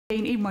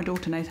Even my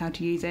daughter knows how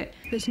to use it.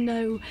 There's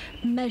no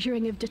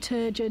measuring of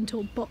detergent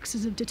or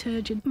boxes of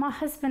detergent. My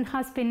husband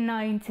has been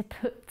known to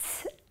put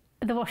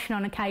the washing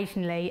on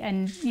occasionally,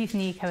 and using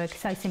the Eco Egg is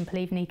so simple,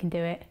 even he can do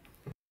it.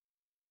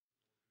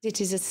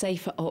 It is a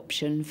safer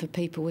option for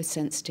people with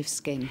sensitive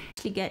skin.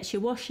 It gets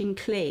your washing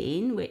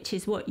clean, which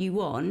is what you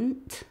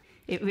want.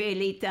 It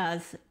really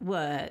does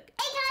work.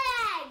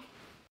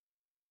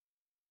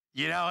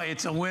 You know,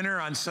 it's a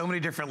winner on so many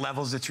different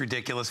levels, it's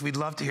ridiculous. We'd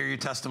love to hear your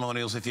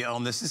testimonials if you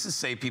own this. This has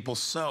saved people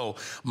so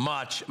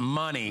much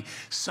money,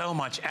 so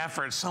much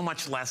effort, so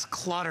much less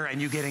clutter,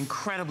 and you get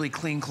incredibly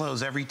clean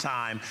clothes every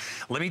time.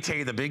 Let me tell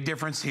you the big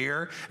difference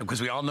here, because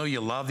we all know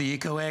you love the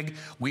Eco Egg.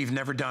 We've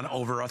never done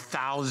over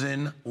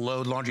 1,000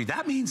 load laundry.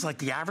 That means like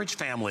the average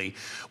family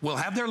will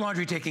have their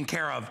laundry taken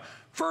care of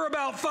for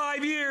about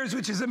 5 years,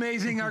 which is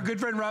amazing. Our good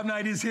friend Rob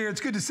Knight is here. It's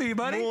good to see you,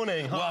 buddy.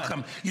 Morning. Hi.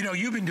 Welcome. You know,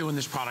 you've been doing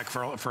this product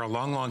for a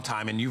long, long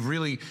time, and you've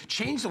really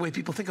changed the way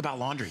people think about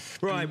laundry.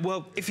 Right,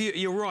 well, if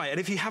you're right, and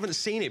if you haven't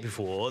seen it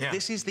before,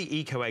 this is the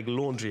Eco Egg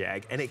Laundry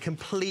Egg, and it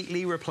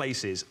completely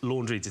replaces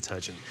laundry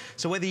detergent.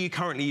 So whether you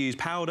currently use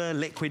powder,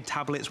 liquid,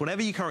 tablets,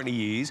 whatever you currently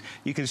use,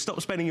 you can stop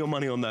spending your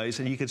money on those,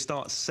 and you can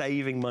start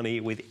saving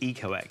money with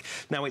Eco Egg.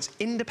 Now, it's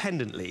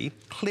independently,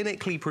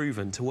 clinically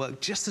proven to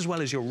work just as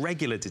well as your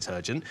regular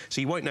detergent,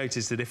 so you won't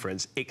notice the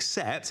difference,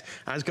 except,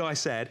 as Guy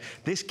said,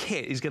 this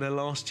kit is going to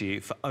last you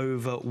for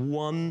over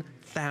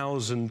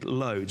 1,000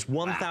 loads,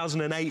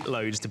 1,008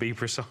 loads to be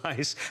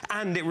precise,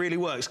 and it really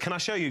works. Can I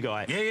show you,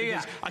 Guy?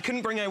 Yeah. I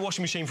couldn't bring a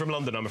washing machine from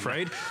London, I'm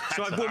afraid,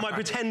 so I bought my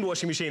pretend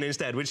washing machine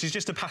instead, which is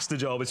just a pasta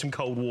jar with some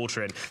cold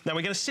water in. Now,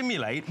 we're going to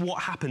simulate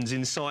what happens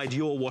inside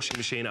your washing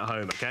machine at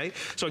home, OK?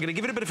 So I'm going to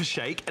give it a bit of a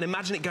shake, and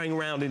imagine it going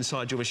around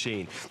inside your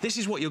machine. This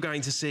is what you're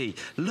going to see.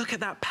 Look at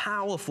that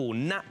powerful,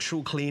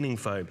 natural cleaning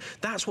foam.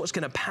 That's what's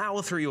going to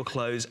power through your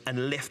clothes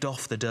and lift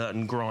off the dirt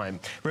and grime.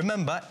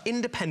 Remember,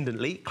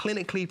 independently,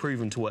 clinically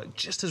proven to work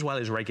just as well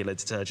as regular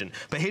detergent.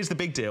 But here's the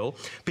big deal.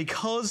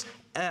 Because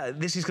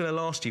this is going to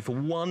last you for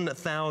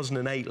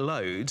 1,008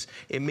 loads,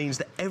 it means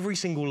that every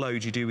single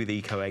load you do with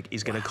Eco Egg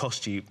is going to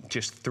cost you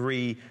just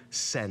 3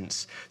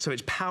 cents. So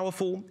it's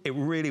powerful, it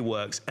really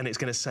works, and it's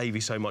going to save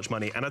you so much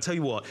money. And I tell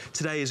you what,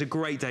 today is a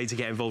great day to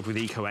get involved with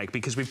Eco Egg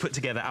because we've put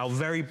together our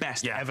very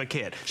best ever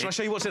kit. Shall I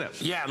show you what's in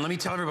it? Yeah, and let me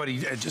tell everybody,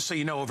 just so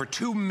you know, over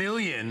 2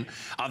 million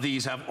of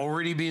these have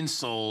already been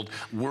sold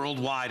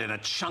worldwide, and a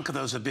chunk of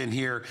those have been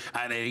here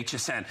at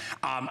HSN.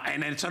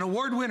 And it's an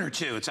award winner,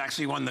 too. It's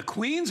actually won the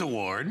Queen's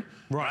Award.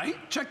 Right?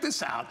 Check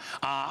this out.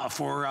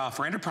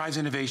 For Enterprise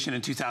Innovation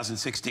in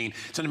 2016.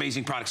 It's an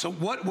amazing product. So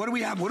what do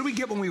we have? What do we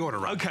get when we order,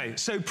 Rob? Okay,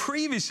 so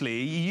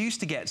previously you used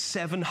to get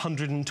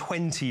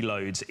 720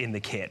 loads in the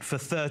kit for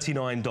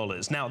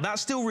 $39. Now,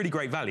 that's still really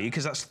great value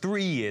because that's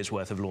 3 years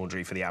worth of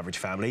laundry for the average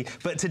family.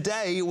 But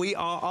today we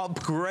are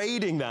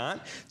upgrading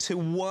that to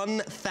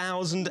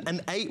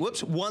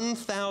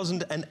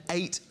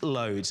 1,008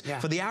 loads.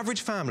 For the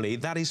average family,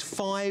 that is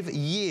 5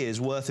 years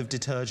worth of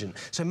detergent.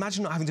 So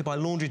imagine not having to buy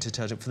laundry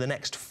detergent for the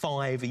next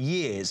 5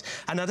 years.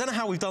 And I don't know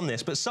how we've done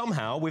this, but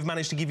somehow we've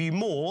managed to give you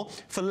more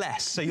for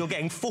less. So you're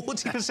getting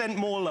 40%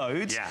 more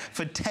loads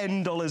for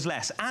 $10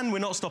 less. And we're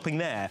not stopping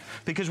there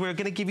because we're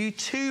going to give you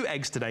 2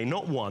 eggs today,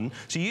 not 1.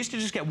 So you used to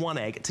just get 1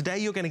 egg. Today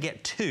you're going to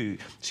get 2.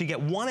 So you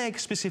get 1 egg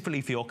specifically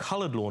for your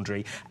coloured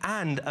laundry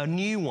and a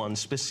new one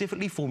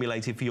specifically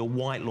formulated for your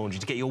white laundry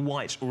to get your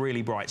whites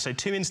really bright. So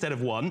 2 instead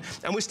of 1.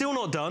 And we're still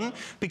not done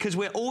because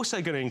we're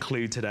also going to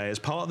include today, as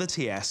part of the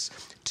TS,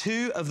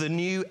 2 of the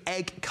new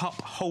egg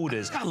cup holders.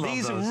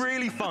 These are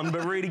really fun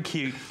but really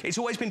cute. It's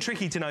always been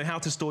tricky to know how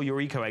to store your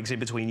Eco Eggs in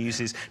between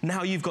uses.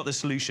 Now you've got the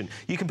solution.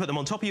 You can put them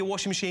on top of your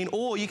washing machine,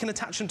 or you can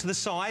attach them to the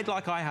side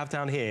like I have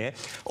down here,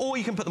 or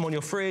you can put them on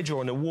your fridge or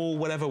on the wall,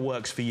 whatever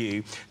works for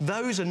you.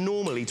 Those are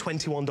normally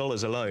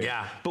 $21 alone.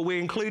 But we're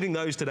including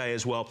those today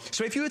as well.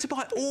 So if you were to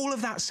buy all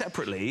of that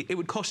separately, it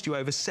would cost you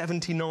over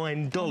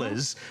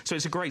 $79. So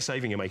it's a great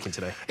saving you're making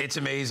today. It's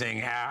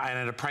amazing, and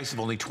at a price of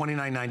only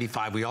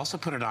 $29.95. We also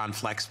put it on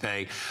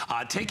FlexPay.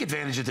 Take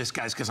advantage of this,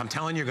 guys, because I'm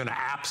telling you, you're going to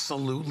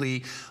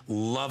absolutely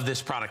love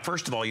this product.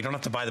 First of all, you don't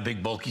have to buy the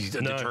big bulky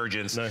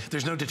detergents.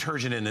 There's no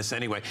detergent in this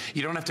anyway.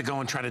 You don't have to go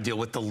and try to deal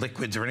with the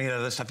liquids or any of the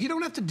other stuff. You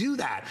don't have to do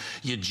that.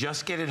 You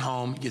just get it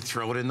home, you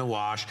throw it in the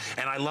wash,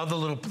 and I love the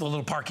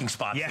little parking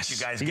spots that you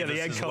guys give us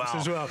the egg cups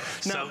as well.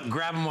 So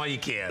grab them while you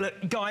can. Look,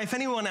 Guy, if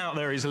anyone out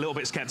there is a little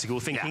bit skeptical,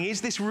 thinking,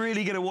 is this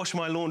really going to wash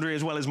my laundry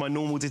as well as my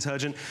normal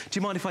detergent? Do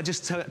you mind if I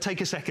just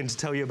take a second to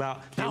tell you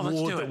about the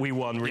award that we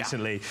won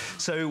recently?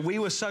 So we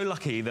were so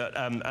lucky that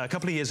a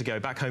couple of years ago,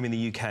 back home in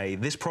the UK,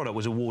 this product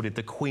was awarded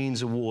the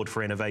Queen's Award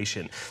for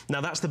Innovation.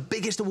 Now, that's the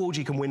biggest award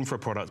you can win for a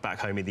product back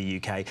home in the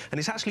UK, and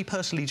it's actually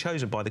personally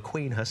chosen by the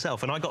Queen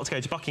herself. And I got to go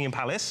to Buckingham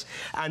Palace,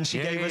 and she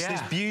gave us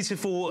this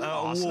beautiful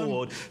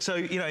award. So,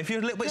 you know, if you're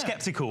a little bit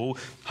skeptical,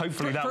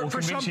 hopefully that will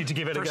convince you to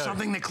give it a go. For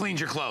something that cleans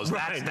your clothes.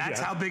 That's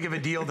how big of a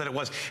deal that it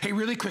was. Hey,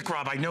 really quick,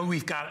 Rob, I know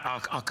we've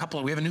got a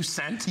couple, we have a new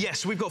scent?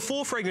 Yes, we've got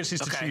 4 fragrances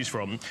to choose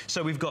from.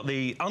 So we've got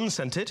the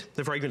unscented,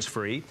 the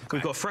fragrance-free,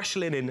 we've got fresh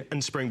linen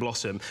and spring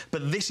blossom, but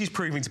But this is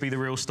proving to be the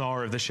real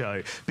star of the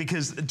show,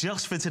 because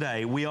just for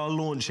today, we are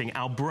launching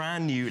our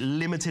brand new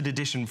limited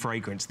edition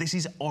fragrance. This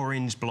is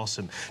Orange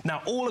Blossom.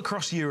 Now, all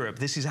across Europe,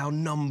 this is our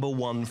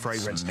 #1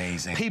 fragrance. It's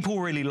amazing. People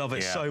really love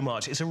it so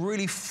much. It's a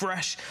really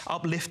fresh,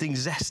 uplifting,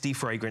 zesty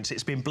fragrance.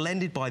 It's been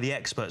blended by the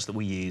experts that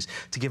we use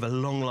to give a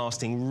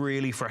long-lasting,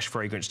 really fresh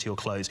fragrance to your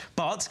clothes.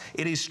 But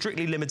it is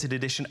strictly limited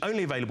edition,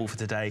 only available for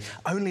today,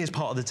 only as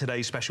part of the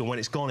Today Special. When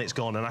it's gone, it's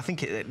gone. And I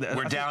think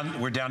we're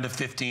down to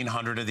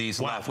 1,500 of these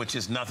left, which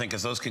is nothing,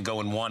 because those can go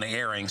in one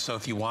airing. So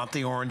if you want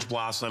the Orange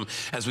Blossom,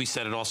 as we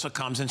said, it also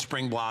comes in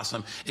Spring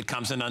Blossom. It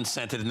comes in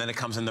unscented, and then it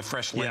comes in the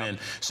fresh linen.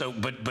 So,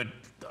 but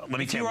let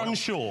me tell you, if you're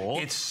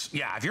unsure,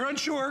 if you're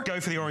unsure,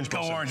 go for the Orange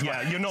Blossom.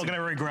 Yeah, you're not going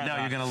to regret that.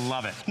 No, you're going to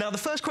love it. Now, the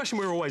first question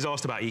we're always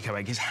asked about Eco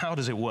Egg is, how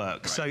does it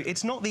work? Right. So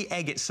it's not the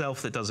egg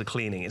itself that does the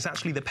cleaning. It's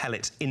actually the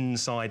pellets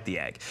inside the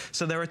egg.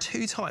 So there are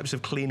 2 types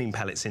of cleaning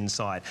pellets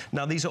inside.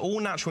 Now, these are all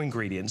natural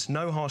ingredients,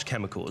 no harsh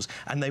chemicals,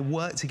 and they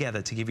work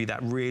together to give you that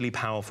really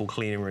powerful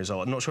cleaning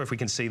result. I'm not sure if we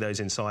can see those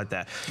inside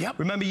there. Yep.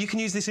 Remember, you can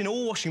use this in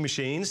all washing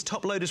machines,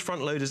 top loaders,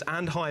 front loaders,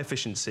 and high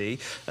efficiency.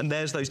 And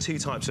there's those 2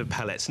 types of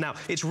pellets. Now,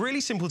 it's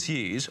really simple to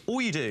use.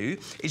 All you do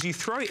is you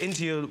throw it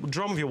into your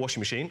drum of your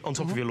washing machine on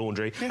top of your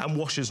laundry and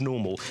wash as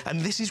normal. And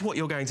this is what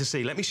you're going to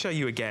see. Let me show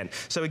you again.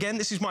 So again,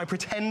 this is my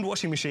pretend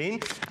washing machine.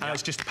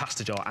 It's just a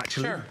pasta jar,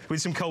 actually,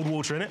 with some cold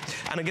water in it.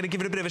 And I'm going to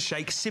give it a bit of a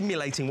shake,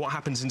 simulating what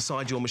happens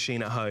inside your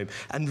machine at home.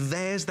 And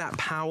there's that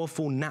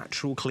powerful,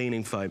 natural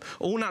cleaning foam.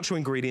 All natural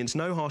ingredients,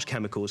 no harsh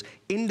chemicals,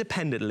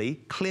 independently,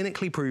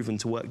 clinically proven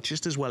to work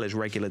just as well as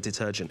regular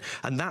detergent.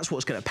 And that's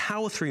what's going to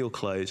power through your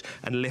clothes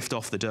and lift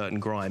off the dirt and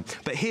grime.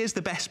 But here's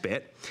the best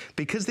bit.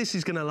 Because this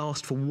is going to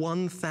last for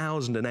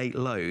 1,008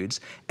 loads,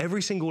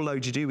 every single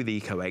load you do with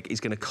Eco Egg is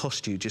going to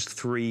cost you just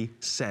 3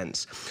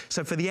 cents.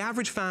 So for the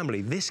average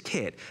family, this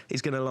kit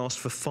is going to last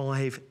for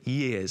 5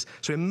 years.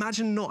 So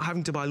imagine not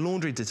having to buy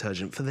laundry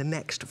detergent for the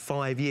next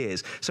 5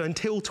 years. So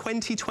until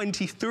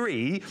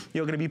 2023,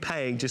 you're going to be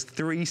paying just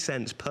 3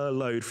 cents per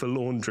load for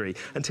laundry.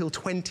 Until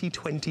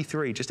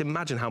 2023. Just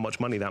imagine how much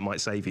money that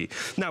might save you.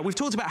 Now, we've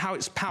talked about how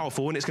it's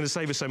powerful and it's going to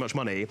save us so much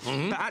money,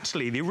 but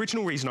actually, the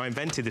original reason I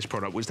invented this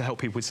product was to help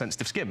people with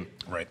sensitive skin.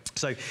 Right.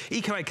 So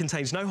Eco Egg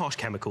contains no harsh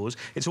chemicals.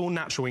 It's all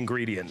natural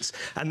ingredients,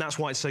 and that's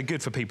why it's so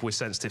good for people with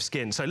sensitive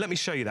skin. So let me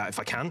show you that if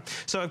I can.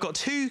 So I've got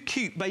 2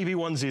 cute baby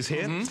onesies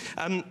here.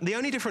 The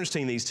only difference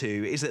between these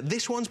 2 is that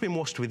this one's been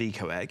washed with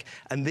Eco Egg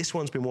and this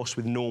one's been washed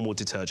with normal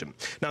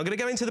detergent. Now I'm going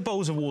to go into the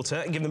bowls of water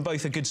and give them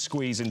both a good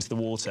squeeze into the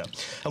water.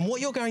 And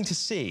what you're going to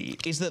see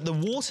is that the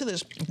water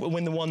that's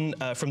when the one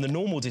from the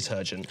normal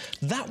detergent,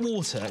 that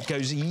water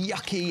goes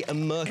yucky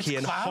and murky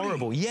and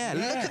horrible. Yeah,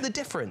 look at the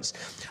difference.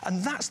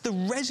 And that's the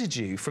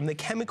residue from the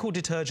chemical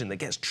detergent that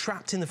gets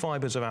trapped in the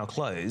fibres of our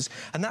clothes,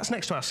 and that's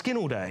next to our skin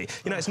all day.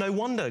 You know, it's no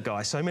wonder,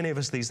 guys, so many of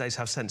us these days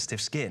have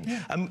sensitive skin.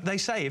 They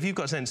say if you've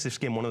got sensitive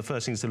skin, one of the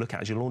first things to look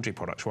at is your laundry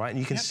products, right? And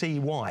you can see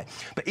why.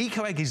 But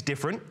Eco Egg is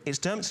different. It's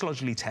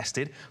dermatologically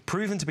tested,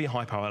 proven to be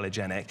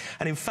hypoallergenic,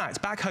 and in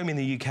fact, back home in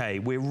the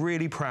UK, we're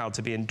really proud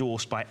to be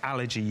endorsed by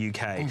Allergy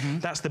UK.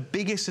 That's the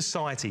biggest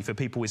society for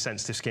people with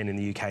sensitive skin in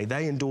the UK.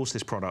 They endorse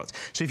this product.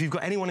 So if you've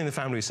got anyone in the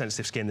family with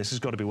sensitive skin, this has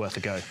got to be worth a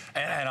go.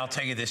 And I'll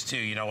tell you this too,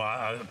 you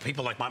know,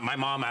 people like my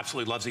mom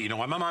absolutely loves it. You know,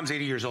 my mom's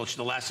 80 years old.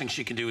 The last thing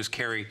she can do is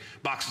carry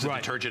boxes of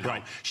detergent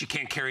home. She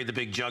can't carry the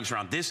big jugs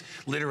around. This,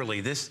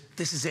 literally, this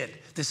is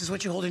it. This is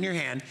what you hold in your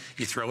hand.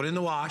 You throw it in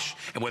the wash,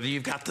 and whether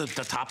you've got the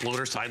top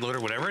loader, side loader,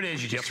 whatever it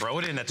is, you just throw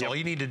it in. That's all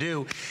you need to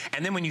do.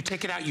 And then when you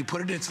take it out, you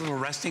put it in its little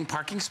resting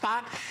parking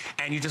spot,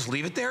 and you just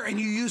leave it there, and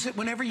you use it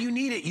whenever you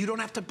need it. You don't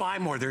have to buy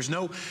more. There's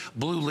no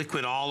blue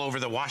liquid all over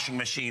the washing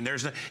machine.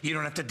 You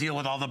don't have to deal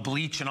with all the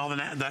bleach and all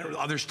that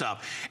other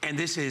stuff. And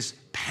this is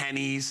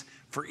pennies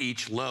for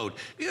each load.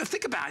 You know,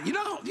 think about it. You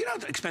know how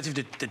expensive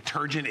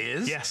detergent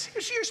is? Yes.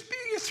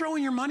 You're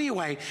throwing your money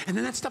away, and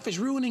then that stuff is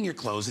ruining your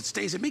clothes.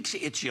 It makes you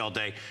itchy all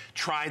day.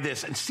 Try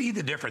this and see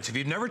the difference. If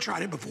you've never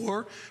tried it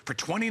before, for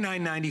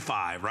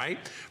 $29.95,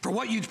 right? For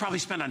what you'd probably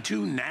spend on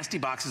 2 nasty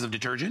boxes of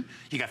detergent,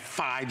 you got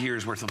 5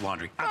 years worth of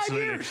laundry.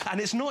 Absolutely. 5 years. And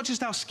it's not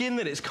just our skin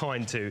that it's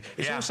kind to.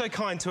 It's also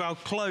kind to our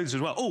clothes as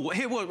well. Oh,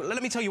 here,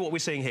 let me tell you what we're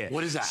seeing here.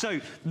 What is that? So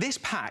this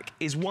pack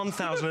is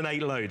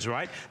 1,008 loads,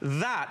 right?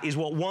 That is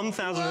what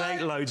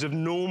 1,008 loads of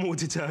normal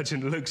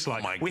detergent looks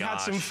like. Oh my we had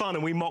some fun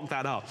and we mocked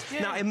that up.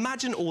 Now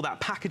imagine all that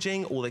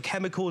packaging, all the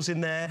chemicals in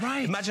there.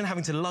 Imagine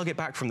having to lug it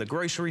back from the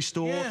grocery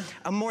store.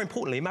 And more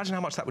importantly, imagine how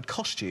much that would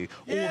cost you.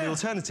 Or the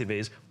alternative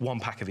is 1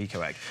 pack of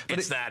Eco Egg. But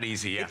it's that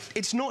easy,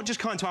 it's not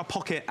just kind to our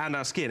pocket and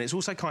our skin, it's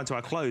also kind to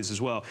our clothes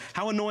as well.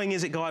 How annoying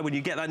is it, Guy, when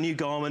you get that new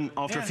garment,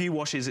 after a few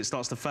washes it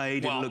starts to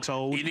fade and it looks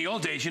old? In the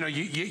old days, you know,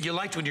 you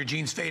liked when your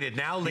jeans faded.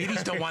 Now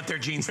ladies don't want their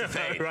jeans to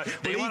fade.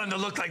 They want them to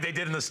look like they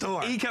did in the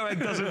store. Eco Egg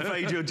doesn't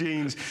fade your jeans.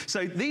 machines.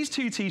 So these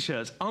two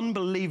T-shirts,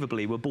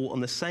 unbelievably, were bought on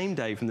the same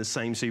day from the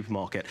same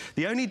supermarket.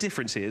 The only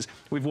difference is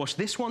we've washed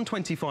this one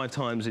 25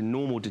 times in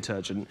normal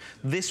detergent,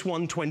 this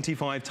one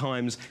 25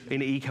 times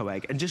in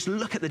Eco-Egg, and just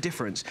look at the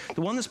difference.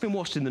 The one that's been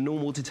washed in the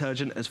normal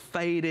detergent has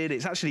faded.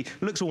 It's actually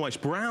looks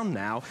almost brown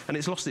now, and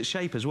it's lost its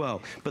shape as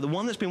well. But the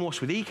one that's been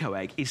washed with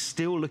Eco-Egg is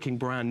still looking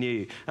brand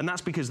new, and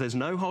that's because there's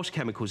no harsh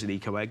chemicals in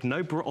Eco-Egg,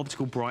 no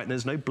optical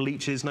brighteners, no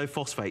bleaches, no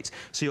phosphates,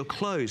 so your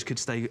clothes could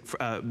stay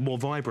more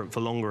vibrant for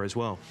longer as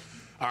well.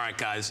 All right,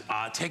 guys,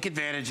 take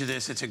advantage of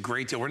this. It's a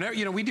great deal. We're never,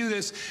 you know, we do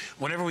this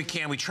whenever we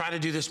can. We try to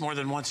do this more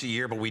than once a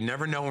year, but we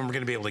never know when we're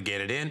going to be able to get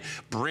it in.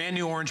 Brand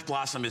new Orange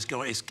Blossom is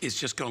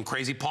just going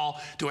crazy.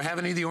 Paul, do I have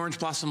any of the Orange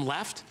Blossom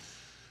left?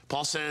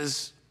 Paul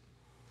says,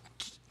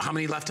 how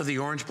many left of the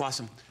Orange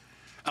Blossom?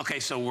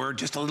 Okay, so we're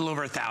just a little over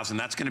 1,000.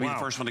 That's going to be the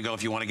first one to go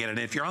if you want to get it in.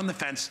 If you're on the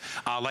fence,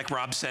 like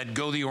Rob said,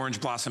 go the Orange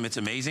Blossom. It's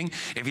amazing.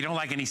 If you don't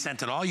like any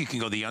scent at all, you can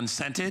go the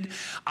unscented.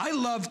 I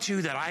love,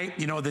 too, that I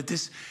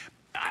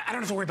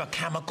don't have to worry about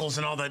chemicals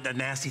and all the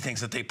nasty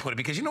things that they put in,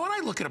 because you know what?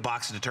 I look at a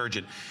box of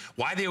detergent.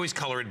 Why they always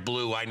color it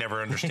blue, I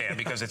never understand,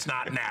 because it's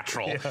not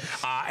natural.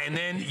 Yeah. And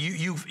then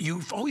you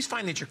always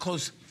find that your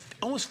clothes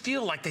almost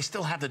feel like they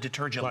still have the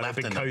detergent left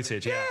in them.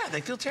 Coated, yeah. Yeah,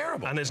 they feel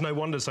terrible. And there's no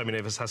wonder so many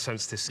of us have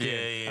sensitive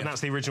skin. And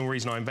that's the original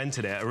reason I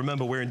invented it.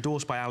 Remember, we're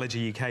endorsed by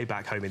Allergy UK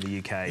back home in the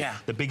UK. Yeah.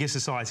 The biggest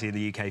society in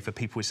the UK for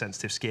people with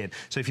sensitive skin.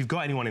 So if you've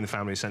got anyone in the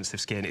family with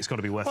sensitive skin, it's got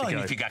to be worth a go.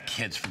 And if you got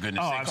kids, for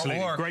goodness sake.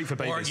 Absolutely. Great for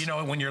babies. Or, you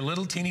know, when you're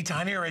little, teeny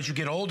tiny, or as you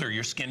get older,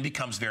 your skin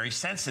becomes very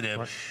sensitive.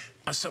 Right.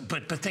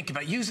 But think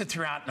about it, use it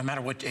throughout, no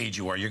matter what age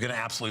you are. You're going to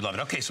absolutely love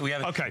it. Okay, so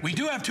we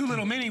do have two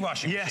little mini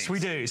washing machines. Yes, we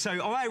do. So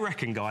I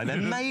reckon, Guy, there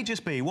may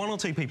just be one or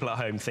two people at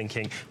home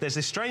thinking, there's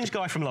this strange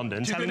guy from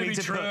London telling me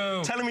to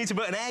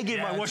put an egg in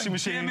my washing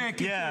machine.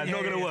 Yeah,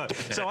 not going to work.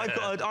 So I've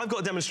got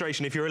a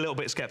demonstration if you're a little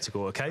bit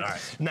skeptical, okay? All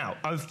right. Now,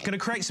 I'm going to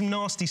create some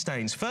nasty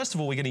stains. First of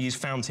all, we're going to use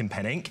fountain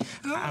pen ink.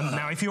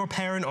 Now, if you're a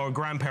parent or a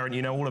grandparent,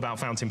 you know all about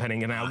fountain pen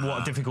ink and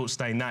what a difficult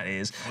stain that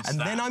is.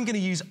 Then I'm going to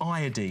use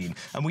iodine.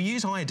 And we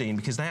use iodine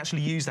because they actually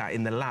use that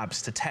in the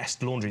labs to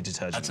test laundry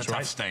detergents. That's a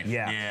tough stain.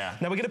 Yeah.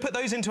 Now we're going to put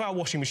those into our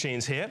washing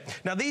machines here.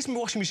 Now these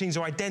washing machines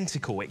are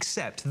identical,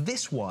 except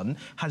this one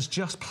has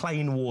just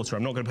plain water.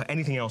 I'm not going to put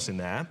anything else in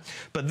there.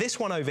 But this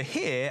one over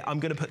here,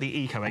 I'm going to put the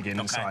Eco-Egg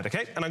inside,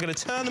 okay? And I'm going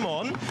to turn them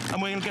on,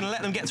 and we're going to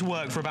let them get to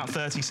work for about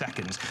 30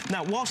 seconds.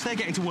 Now, whilst they're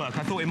getting to work,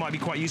 I thought it might be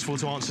quite useful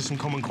to answer some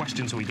common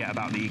questions we get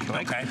about the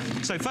Eco-Egg. Okay.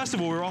 So first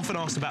of all, we're often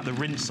asked about the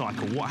rinse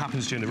cycle. What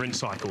happens during the rinse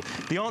cycle?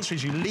 The answer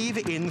is you leave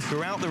it in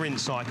throughout the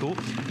rinse cycle.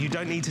 You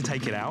don't need to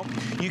take it out.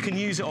 You can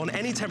use it on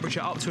any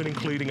temperature up to and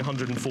including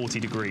 140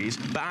 degrees,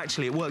 but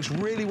actually it works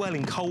really well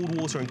in cold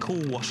water and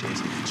cool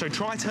washes. So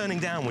try turning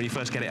down when you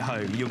first get it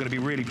home. You're going to be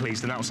really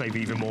pleased, and that will save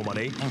you even more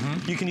money.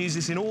 You can use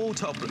this in all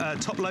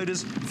top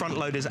loaders, front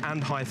loaders,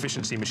 and high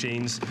efficiency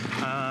machines.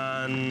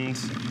 And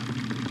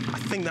I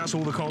think that's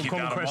all the common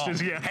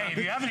questions. Yeah. Hey, if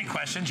you have any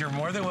questions, you're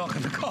more than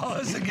welcome to call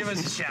us and give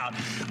us a shout.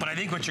 But I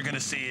think what you're going to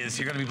see is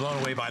you're going to be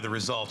blown away by the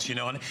results, you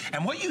know.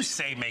 And what you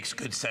say makes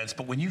good sense,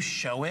 but when you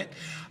show it,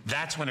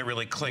 that's when it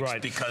really clicks.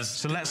 Right.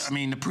 Because, I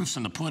mean, the proof's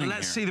in the pudding.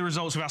 Let's see the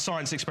results of our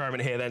science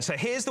experiment here then. So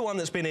here's the one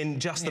that's been in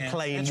just the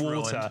plain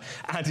water. Ruined.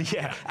 And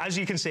yeah, as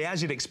you can see,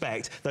 as you'd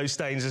expect, those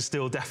stains are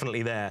still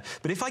definitely there.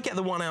 But if I get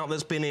the one out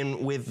that's been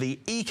in with the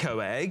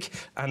Eco-Egg,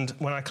 and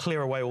when I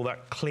clear away all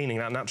that cleaning,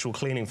 that natural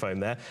cleaning foam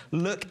there,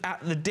 look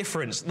at the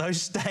difference.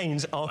 Those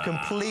stains are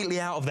completely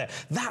out of there.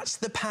 That's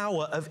the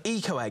power of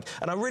Eco-Egg.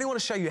 And I really want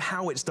to show you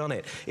how it's done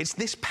it. It's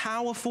this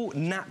powerful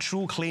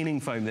natural cleaning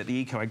foam that the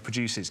Eco-Egg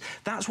produces.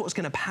 That's what's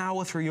going to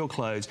power through your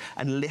clothes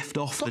and lift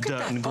off the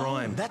dirt and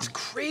grime. That's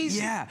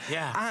crazy. Yeah.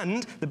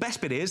 And the best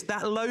bit is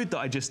that load that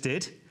I just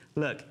did,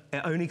 look,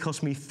 it only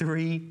cost me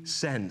 3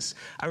 cents.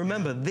 And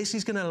remember, this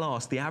is going to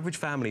last the average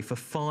family for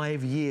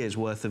 5 years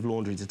worth of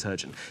laundry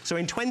detergent. So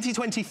in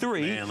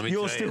 2023,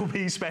 you'll still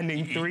be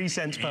spending 3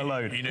 cents per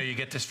load. You know, you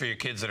get this for your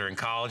kids that are in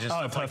college and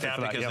stuff like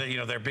that, because you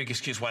know, their big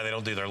excuse why they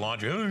don't do their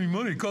laundry. Oh,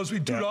 money, it costs me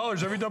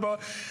 $2 every time.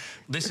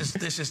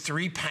 This is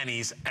 3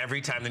 pennies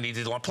every time they need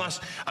to do laundry.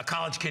 Plus, a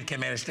college kid can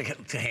manage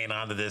to hang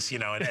on to this, you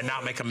know, and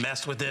not make a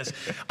mess with this.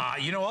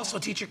 You know, also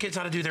teach your kids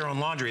how to do their own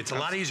laundry. It's a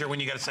lot easier when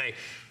you got to say,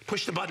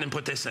 push the button and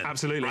put this in.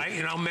 Absolutely. Right?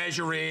 You know,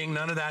 measuring,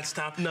 none of that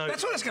stuff. No.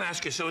 That's what I was going to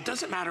ask you. So it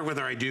doesn't matter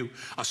whether I do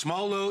a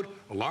small load,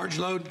 a large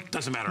load,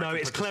 doesn't matter. No,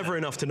 it's clever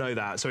enough to know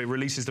that, so it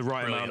releases the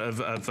right amount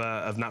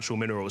of natural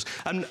minerals.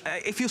 And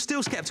if you're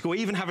still skeptical,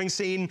 even having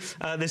seen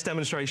this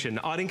demonstration,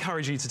 I'd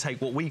encourage you to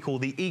take what we call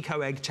the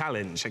Eco-Egg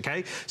Challenge,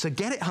 okay? So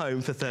get it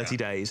home for 30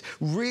 days,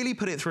 really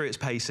put it through its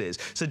paces.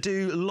 So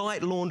do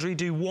light laundry,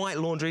 do white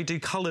laundry, do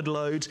coloured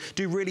loads,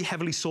 do really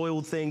heavily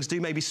soiled things,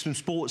 do maybe some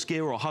sports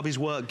gear or hubby's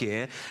work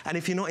gear. And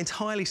if you're not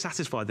entirely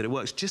satisfied that it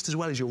works just as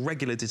well as your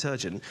regular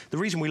detergent, the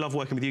reason we love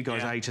working with you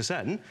guys at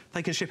HSN,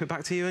 they can ship it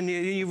back to you and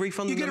you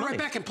refund them the money. You get it right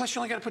back, and plus you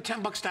only got to put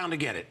 $10 down to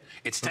get it.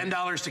 It's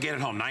 $10 to get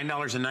it home,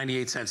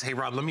 $9.98. Hey,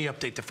 Rob, let me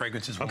update the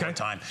fragrances one more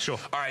time. Sure.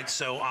 All right,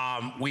 so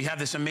we have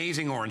this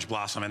amazing orange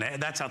blossom,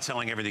 and that's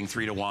outselling everything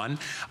 3 to 1.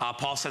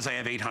 Paul says I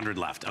have 800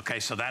 left. Okay,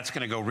 so that's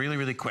going to go really,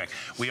 really quick.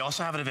 We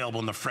also have it available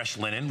in the fresh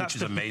linen, which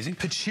is amazing.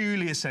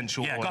 Patchouli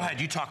essential oil. Go ahead,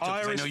 you talk to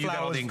us, because I know you got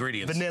all the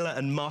ingredients. Vanilla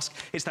and musk.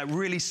 It's that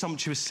really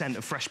sumptuous scent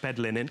of fresh bed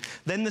linen.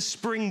 Then the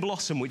spring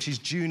blossom, which is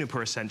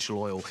juniper essential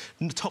oil.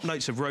 Top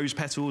notes of rose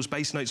petals,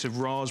 base notes of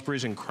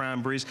raspberries and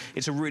cranberries.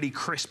 It's a really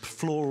crisp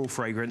floral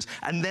fragrance.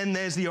 And then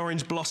there's the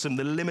orange blossom,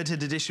 the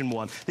limited edition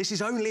one. This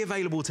is only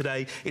available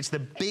today. It's the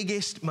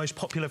biggest, most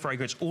popular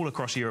fragrance all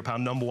across Europe, our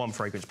 #1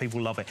 fragrance.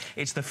 People love it.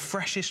 It's the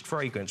freshest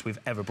fragrance we've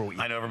ever brought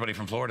you. I know everybody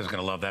from Florida is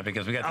going to love that,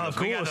 because we got those,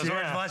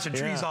 orange blossom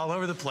trees all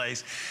over the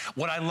place.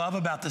 What I love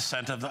about the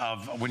scent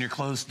of when your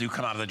clothes do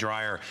come out of the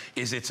dryer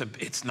is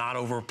it's not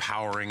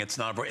overpowering.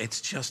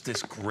 It's just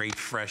this great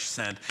fresh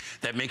scent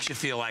that makes you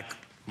feel like,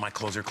 my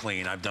clothes are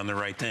clean, I've done the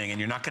right thing, and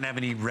you're not going to have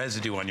any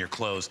residue on your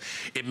clothes.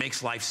 It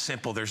makes life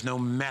simple. There's no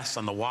mess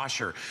on the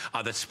washer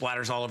that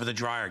splatters all over the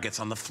dryer,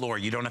 gets on the floor.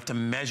 You don't have to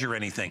measure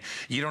anything.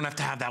 You don't have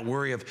to have that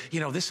worry of,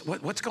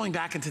 what's going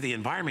back into the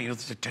environment.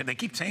 They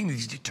keep saying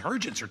these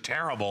detergents are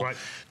terrible. Right.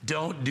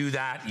 Don't do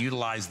that.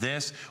 Utilize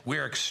this.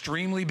 We're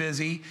extremely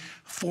busy.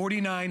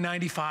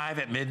 $49.95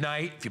 at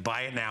midnight. If you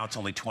buy it now, it's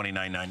only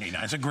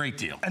 $29.99. It's a great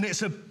deal. And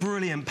it's a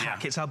brilliant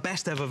pack. It's our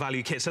best ever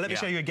value kit. So let me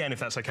show you again, if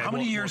that's okay. How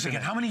many years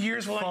again? How many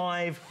years will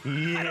 5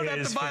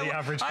 years for the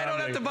average family. I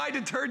don't have to buy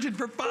detergent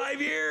for 5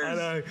 years. I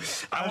know.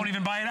 I won't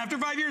even buy it after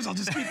 5 years. I'll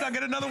just keep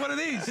get another one of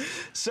these.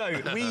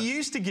 So we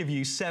used to give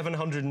you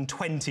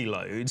 720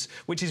 loads,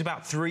 which is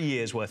about 3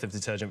 years worth of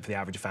detergent for the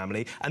average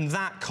family, and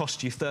that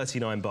cost you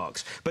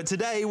 $39. But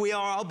today we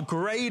are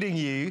upgrading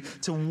you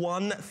to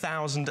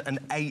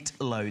 1,008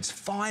 loads.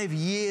 5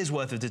 years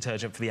worth of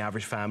detergent for the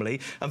average family,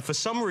 and for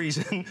some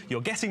reason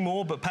you're getting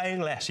more but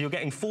paying less. You're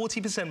getting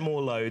 40%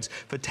 more loads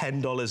for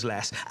 $10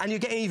 less, and you're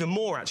getting even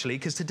more actually,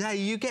 because today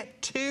you get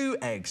 2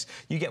 eggs.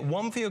 You get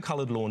one for your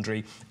coloured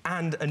laundry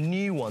and a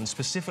new one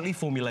specifically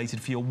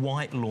formulated for your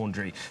white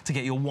laundry to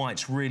get your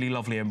whites really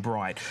lovely and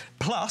bright.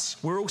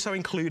 Plus, we're also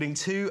including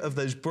 2 of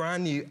those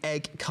brand new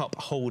egg cup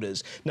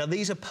holders. Now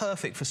these are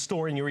perfect for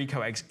storing your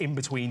eco eggs in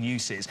between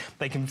uses.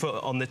 They can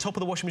put on the top of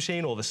the washing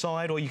machine or the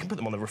side, or you can put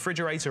them on the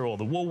refrigerator or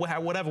the wall,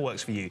 whatever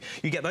works for you.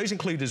 You get those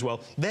included as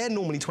well. They're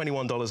normally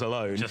 $21 a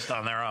load. Just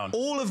on their own.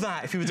 All of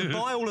that, if you were to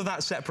buy all of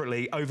that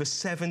separately, over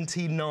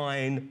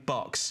 $79.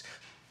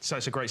 So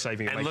it's a great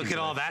saving. And look at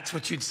all, that's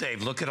what you'd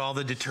save. Look at all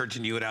the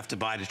detergent you would have to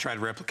buy to try to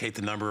replicate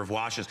the number of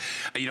washes.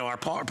 Our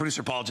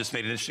producer Paul just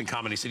made an interesting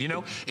comment. He said,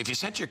 if you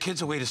sent your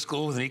kids away to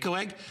school with an eco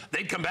egg,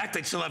 they'd come back,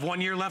 they'd still have 1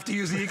 year left to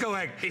use the eco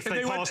egg. if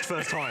they passed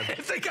first time.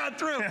 If they got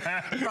through.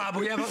 Rob,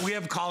 we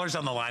have callers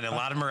on the line, and a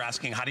lot of them are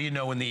asking, how do you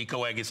know when the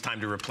eco egg is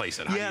time to replace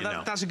it? How do you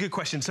know? That's a good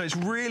question. So it's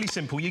really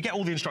simple. You get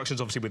all the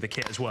instructions obviously with the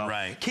kit as well.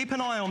 Right. Keep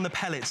an eye on the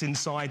pellets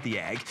inside the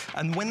egg,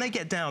 and when they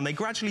get down, they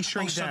gradually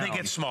shrink down. So they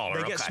get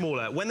smaller. They get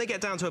smaller. When they get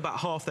down to about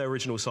half their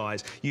original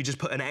size, you just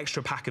put an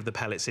extra pack of the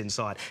pellets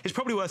inside. It's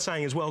probably worth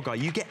saying as well, Guy,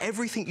 you get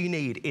everything you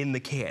need in the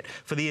kit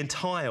for the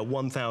entire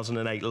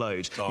 1,008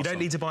 loads. Awesome. You don't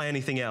need to buy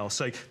anything else.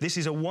 So this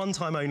is a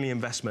one-time only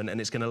investment,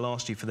 and it's going to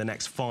last you for the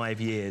next 5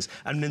 years.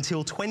 And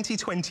until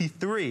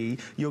 2023,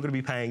 you're going to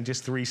be paying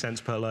just 3 cents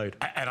per load.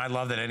 And I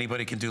love that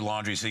anybody can do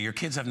laundry, so your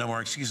kids have no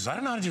more excuses. I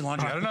don't know how to do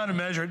laundry. I don't know how to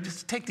measure it.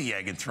 Just take the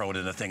egg and throw it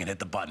in the thing and hit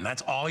the button.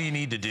 That's all you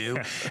need to do,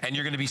 and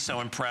you're going to be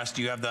so impressed.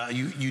 You have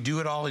you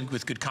do it all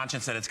with good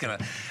conscience that it's going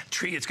to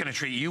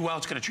treat you well.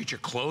 It's going to treat your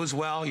clothes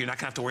well. You're not going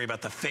to have to worry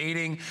about the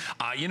fading.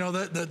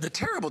 The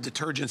terrible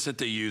detergents that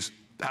they use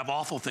have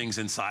awful things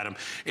inside them.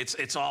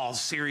 It's all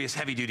serious,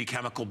 heavy-duty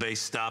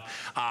chemical-based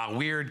stuff,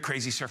 weird,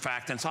 crazy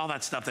surfactants, all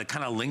that stuff that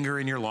kind of linger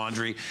in your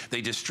laundry.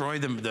 They destroy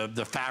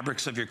the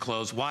fabrics of your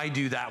clothes. Why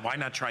do that? Why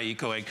not try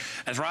Eco Egg?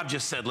 As Rob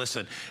just said,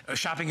 listen,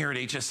 shopping here at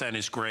HSN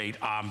is great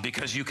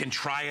because you can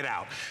try it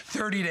out.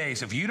 30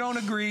 days. If you don't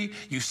agree,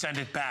 you send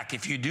it back.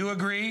 If you do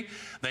agree,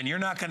 then you're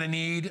not going to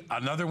need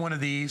another one of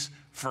these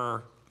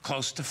for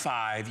close to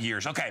 5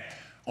 years. Okay,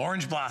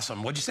 Orange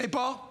Blossom. What'd you say,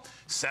 Paul?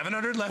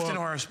 700 left in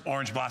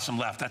Orange Blossom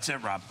left. That's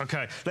it, Rob.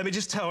 Okay, let me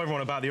just tell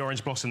everyone about the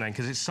Orange Blossom then,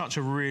 because it's such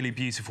a really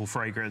beautiful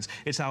fragrance.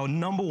 It's our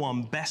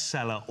 #1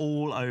 bestseller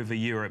all over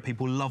Europe.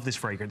 People love this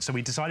fragrance, so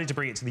we decided to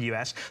bring it to the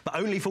US, but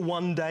only for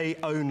 1 day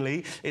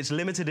only. It's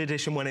limited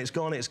edition. When it's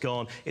gone, it's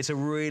gone. It's a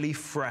really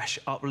fresh,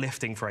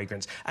 uplifting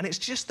fragrance, and it's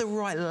just the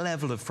right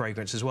level of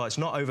fragrance as well. It's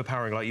not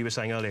overpowering, like you were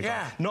saying earlier.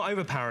 Yeah. Not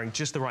overpowering,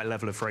 just the right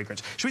level of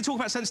fragrance. Should we talk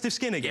about sensitive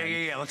skin again?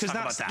 Yeah. Let's talk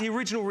about that. The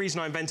original reason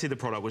I invented the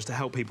product was to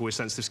help people with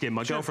sensitive skin.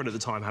 My girlfriend at the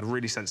time had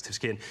really sensitive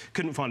skin,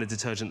 couldn't find a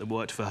detergent that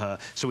worked for her,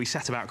 so we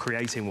set about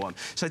creating one.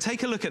 So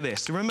take a look at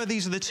this. Remember,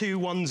 these are the two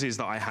onesies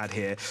that I had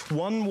here.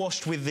 One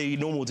washed with the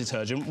normal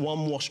detergent,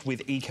 one washed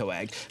with Eco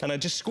Egg, and I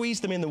just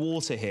squeezed them in the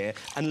water here,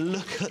 and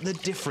look at the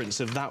difference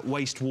of that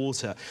waste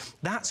water.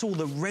 That's all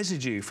the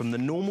residue from the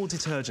normal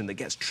detergent that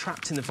gets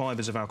trapped in the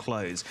fibres of our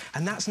clothes,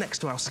 and that's next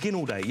to our skin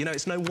all day. You know,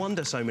 it's no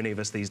wonder so many of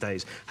us these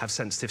days have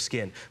sensitive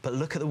skin. But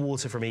look at the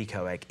water from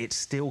Eco Egg. It's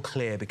still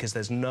clear because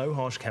there's no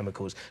harsh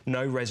chemicals,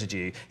 no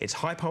residue. It's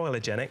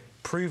hypoallergenic,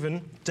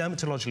 proven,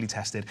 dermatologically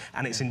tested,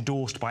 and it's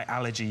endorsed by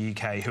Allergy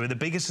UK, who are the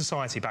biggest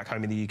society back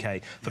home in the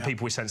UK for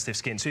people with sensitive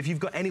skin. So if you've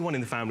got anyone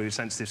in the family with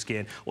sensitive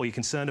skin, or you're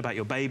concerned about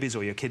your babies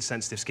or your kids'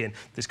 sensitive skin,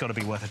 this got to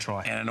be worth a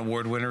try. And an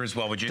award winner as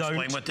well. Would you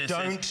explain what this is?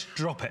 Don't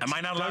drop it. Am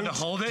I not allowed to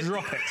hold it?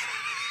 Drop it.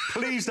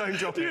 Please don't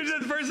drop it.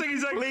 The first thing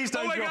he's like, please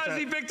don't oh my drop gosh, it.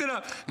 he picked it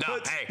up. No,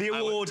 Put hey, the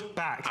award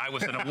back. I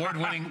was an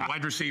award-winning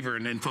wide receiver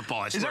in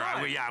football. I swear.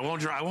 Right? I won't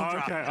drop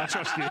it. Okay, I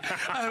trust you.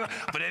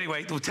 But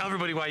anyway, well, tell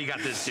everybody why you got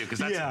this too, because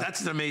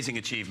that's an amazing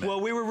achievement.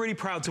 Well, we were really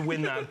proud to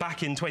win that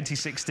back in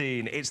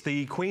 2016. It's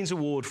the Queen's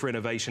Award for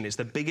Innovation. It's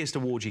the biggest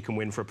award you can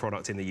win for a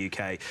product in the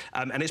UK.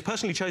 And it's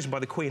personally chosen by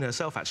the Queen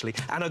herself, actually.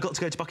 And I got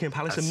to go to Buckingham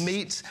Palace and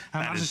meet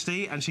Her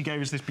Majesty, and she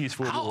gave us this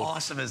beautiful award. How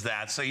awesome is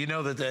that? So you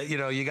know that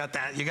you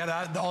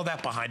got all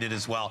that behind it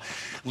as well.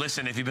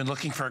 Listen, if you've been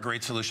looking for a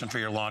great solution for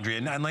your laundry,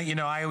 and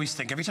I always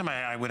think every time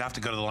I would have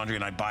to go to the laundry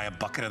and I'd buy a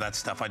bucket of that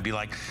stuff, I'd be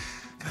like,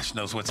 gosh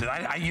knows what's in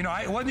it.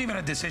 It wasn't even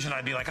a decision.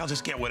 I'd be like, I'll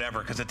just get whatever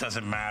because it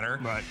doesn't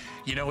matter. Right.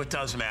 You know, it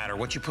does matter.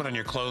 What you put on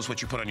your clothes,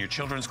 what you put on your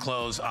children's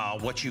clothes,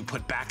 what you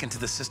put back into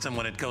the system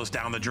when it goes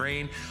down the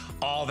drain,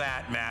 all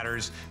that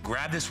matters.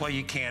 Grab this while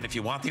you can. If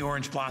you want the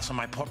orange blossom,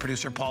 my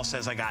producer Paul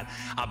says I got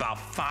about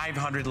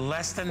 500,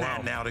 less than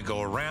that now to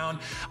go around.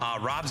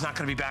 Rob's not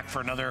going to be back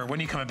for another, when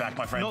are you coming back,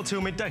 my friend? Not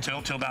till midday.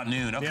 Till about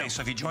noon. Okay,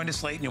 so if you joined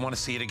us late and you want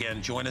to see it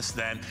again, join us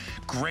then.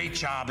 Great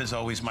job as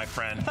always, my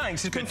friend.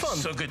 Thanks, it's been fun.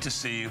 So good to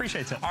see you.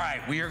 Appreciate it. All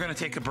right, we are going to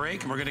take a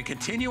break, and we're going to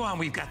continue on.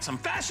 We've got some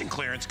fashion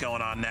clearance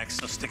going on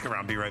next, so stick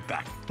around. Be right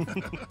back.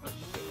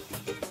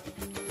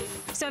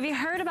 So have you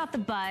heard about the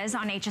buzz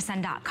on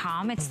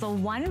hsn.com? It's the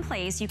one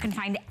place you can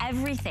find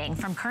everything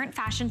from current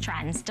fashion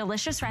trends,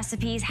 delicious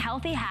recipes,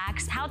 healthy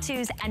hacks,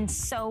 how-tos, and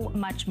so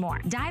much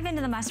more. Dive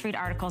into the must-read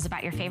articles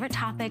about your favorite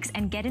topics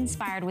and get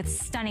inspired with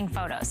stunning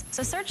photos.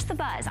 So search the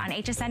buzz on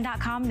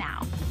hsn.com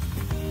now.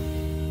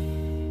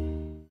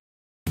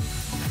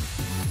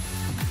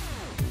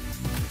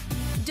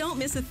 Don't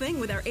miss a thing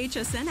with our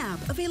HSN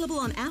app, available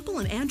on Apple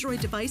and Android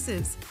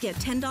devices. Get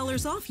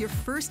 $10 off your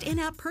first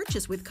in-app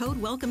purchase with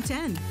code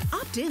WELCOME10.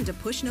 Opt in to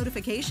push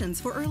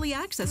notifications for early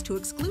access to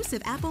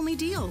exclusive app-only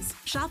deals.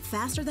 Shop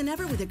faster than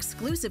ever with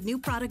exclusive new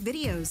product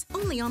videos,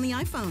 only on the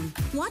iPhone.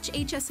 Watch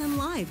HSN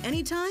Live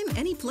anytime,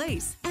 any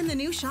place. And the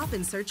new shop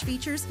and search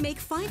features make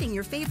finding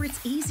your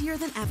favorites easier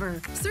than ever.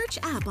 Search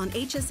app on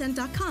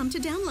hsn.com to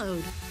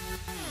download.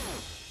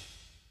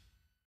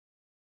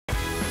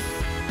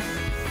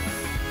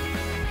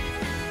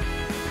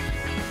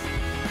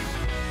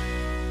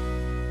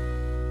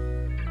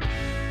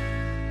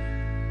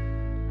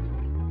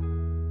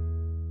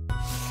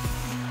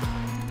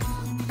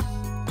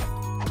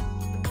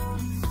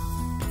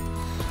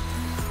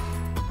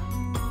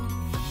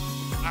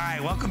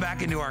 Welcome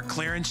back into our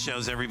clearance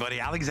shows, everybody.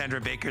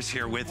 Alexandra Baker's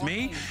here with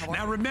me.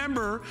 Now,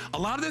 remember, a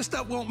lot of this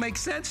stuff won't make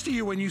sense to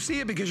you when you see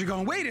it because you're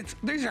going, wait,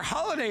 these are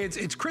holiday.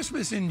 It's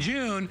Christmas in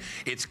June.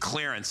 It's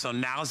clearance. So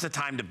now's the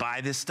time to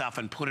buy this stuff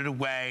and put it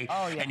away.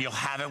 Oh, yeah. And you'll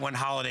have it when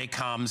holiday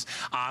comes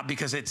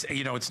because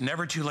it's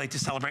never too late to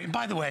celebrate. And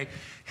by the way,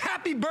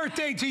 happy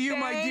birthday to you,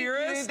 my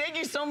dearest. Thank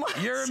you so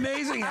much. You're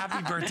amazing.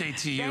 Happy birthday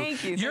to you.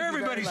 Thank you. You're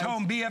everybody's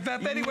home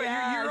BFF anyway.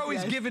 You're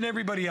always giving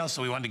everybody else.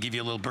 So we wanted to give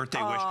you a little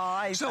birthday wish.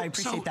 I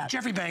appreciate that.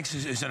 Jeffrey Banks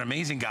is an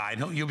amazing guy.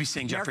 You'll be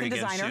seeing Jeffrey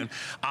again soon.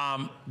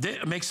 They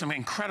make some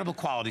incredible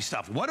quality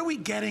stuff. What are we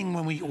getting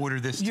when we order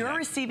this today? You're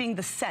receiving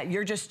the set.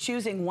 You're just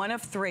choosing one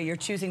of three. You're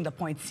choosing the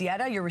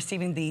poinsettia. You're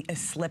receiving the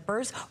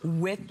slippers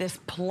with this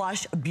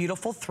plush,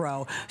 beautiful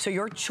throw. So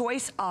your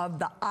choice of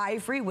the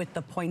ivory with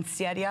the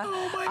poinsettia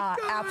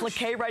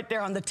applique right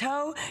there on the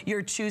toe.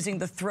 You're choosing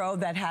the throw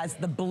that has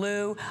the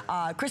blue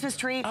Christmas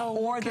tree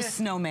or the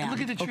snowman.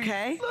 Look at the tree.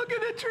 Okay? Look at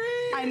the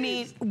tree. I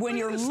mean, when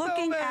you're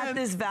looking at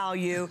this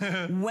value,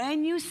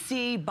 when you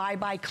see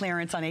buy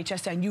clearance on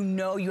HSN, you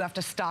know you have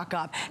to stock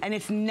up. And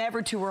it's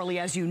never too early,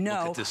 as you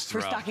know,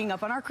 for stocking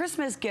up on our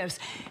Christmas gifts.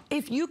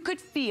 If you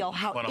could feel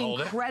how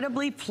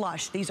incredibly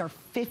plush, these are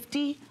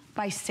 50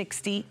 by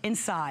 60 in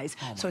size.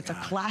 So it's a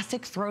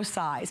classic throw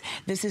size.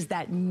 This is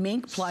that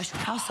mink plush.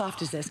 How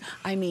soft is this?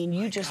 I mean,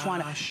 you just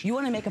want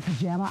to make a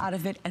pajama out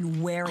of it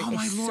and wear it.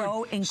 It's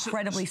so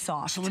incredibly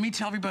soft. So let me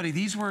tell everybody,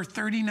 these were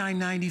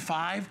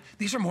 $39.95.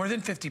 These are more than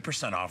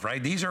 50% off,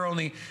 right? These are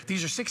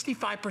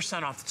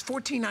 65% off. It's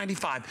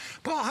 $14.95.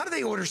 Paul, how do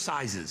they order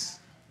sizes?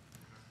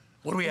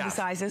 What do we have? The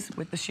sizes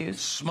with the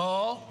shoes.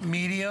 Small,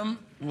 medium,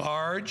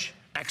 large,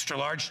 extra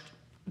large.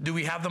 Do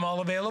we have them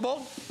all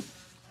available?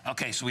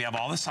 Okay, so we have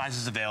all the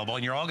sizes available,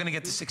 and you're all gonna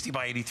get the 60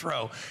 by 80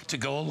 throw to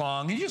go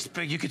along. You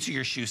can see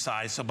your shoe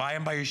size, so buy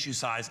them by your shoe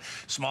size.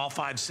 Small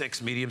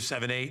 5'6", medium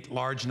 7'8",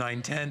 large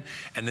 9'10",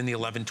 and then the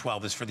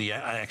 11'12" is for the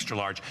extra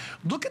large.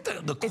 Look at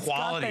the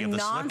quality of the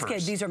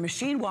slippers. These are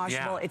machine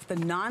washable. It's the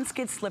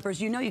non-skid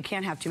slippers. You know you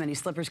can't have too many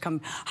slippers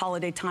come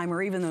holiday time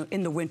or even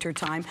in the winter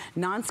time.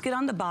 Non-skid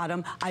on the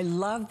bottom. I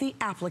love the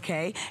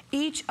applique.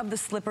 Each of the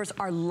slippers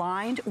are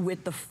lined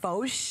with the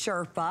faux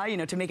Sherpa, you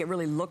know, to make it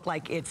really look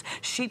like it's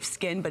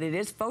sheepskin, but it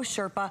is faux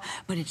Sherpa,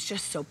 but it's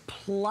just so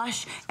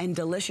plush and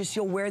delicious.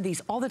 You'll wear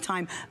these all the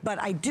time,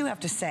 but I do have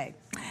to say,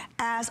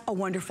 as a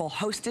wonderful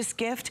hostess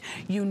gift,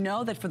 you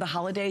know that for the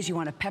holidays, you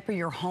want to pepper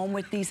your home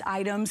with these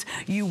items.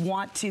 You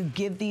want to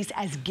give these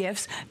as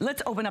gifts.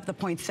 Let's open up the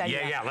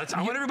poinsettia. Yeah,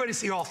 I want everybody to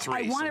see all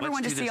three. I want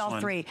everyone to see all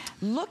three.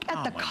 Look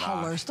at the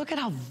colors. Look at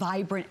how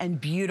vibrant and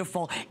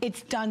beautiful.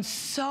 It's done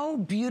so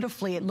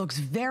beautifully. It looks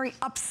very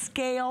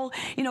upscale.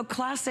 You know,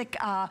 classic,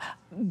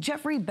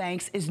 Jeffrey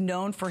Banks is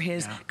known for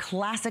his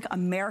classic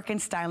American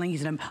styling.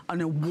 He's an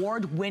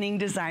award-winning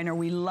designer.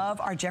 We love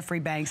our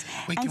Jeffrey Banks.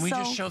 Wait, can we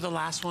just show the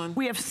last one?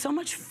 We have so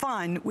much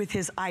fun with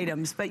his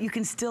items, but you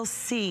can still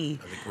see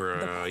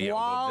the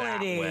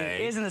quality.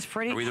 Isn't this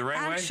pretty? Are we the right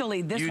way?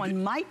 Actually, this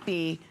one might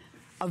be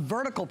a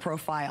vertical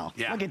profile.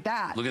 Yeah. Look at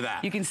that. Look at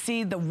that. You can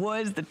see the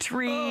woods, the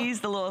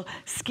trees, the little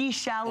ski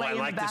chalet in the background.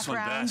 I like this one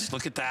best.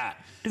 Look at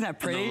that. Isn't that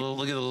pretty?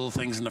 Look at the little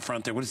things in the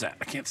front there. What is that?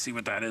 I can't see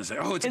what that is.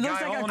 Oh, it's it a looks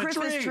guy like all a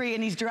Christmas tree,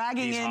 and he's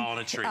dragging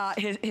his tree.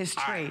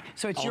 Right.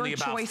 So it's your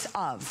choice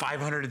of.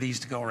 500 of these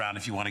to go around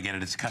if you want to get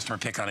it. It's a customer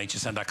pick on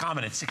hsn.com,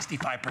 and it's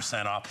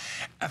 65%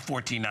 off at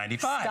 $14.95.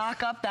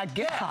 Stock up that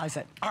gift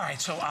closet. All right,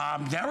 so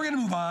now we're going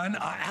to move on.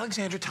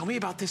 Alexandra, tell me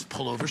about this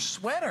pullover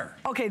sweater.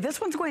 Okay,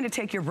 this one's going to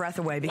take your breath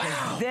away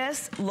because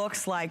this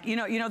looks like, you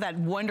know that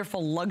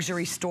wonderful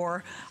luxury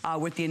store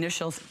with the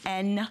initials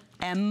NM?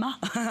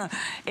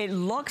 It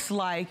looks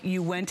like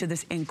you went to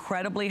this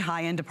incredibly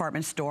high-end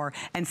department store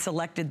and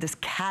selected this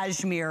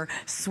cashmere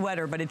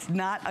sweater, but it's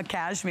not a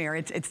cashmere.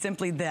 It's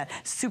simply the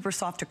super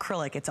soft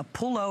acrylic. It's a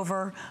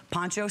pullover,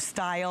 poncho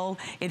style.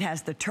 It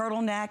has the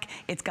turtleneck.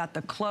 It's got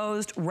the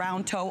closed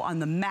round toe on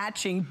the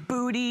matching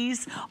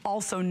booties,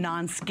 also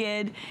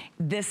non-skid.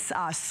 This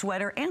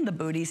sweater and the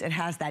booties, it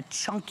has that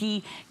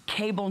chunky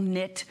cable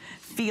knit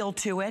feel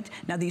to it.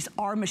 Now these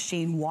are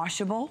machine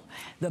washable.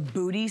 The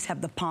booties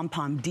have the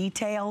pom-pom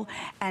detail,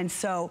 and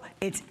so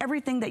it's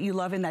everything that you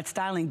love in that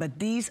styling, but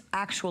these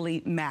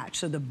actually match.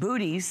 So the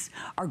booties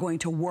are going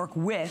to work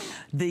with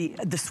the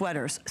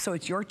sweaters. So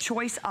it's your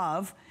choice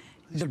of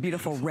the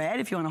beautiful red,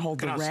 if you want to hold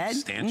the red. How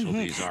substantial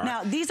these are.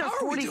 Now, these are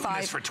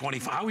 45.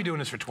 How are we doing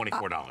this for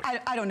 $24?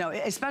 I don't know,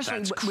 especially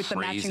with the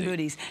matching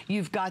booties.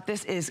 You've got,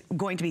 this is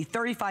going to be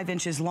 35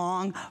 inches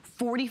long,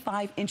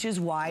 45 inches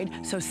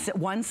wide, so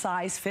one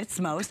size fits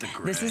most.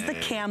 This is the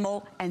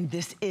camel, and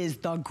this is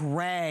the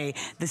gray,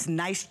 this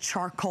nice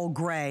charcoal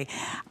gray.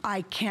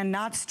 I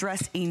cannot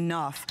stress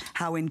enough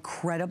how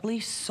incredibly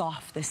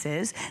soft this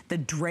is. The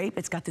drape,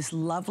 it's got this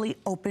lovely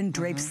open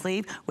drape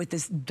sleeve with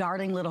this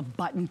darting little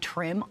button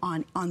trim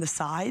on the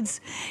sides.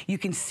 You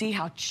can see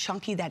how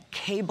chunky that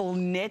cable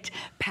knit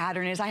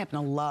pattern is. I happen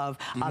to love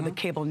the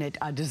cable knit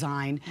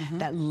design.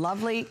 That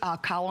lovely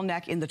cowl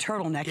neck in the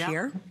turtleneck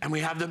here. And we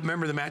have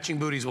remember the matching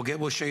booties.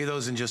 We'll show you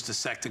those in just a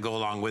sec to go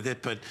along with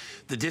it. But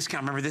the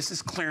discount, remember this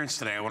is clearance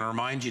today. I want to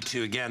remind you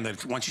too, again,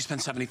 that once you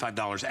spend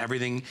 $75,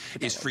 everything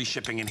is free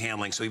shipping and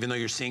handling. So even though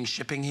you're seeing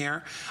shipping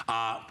here,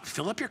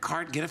 fill up your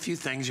cart, get a few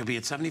things. You'll be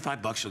at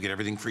 $75. You'll get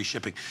everything free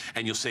shipping,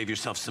 and you'll save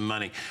yourself some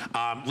money.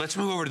 Let's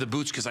move over to the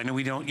boots, because I know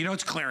we don't, you know,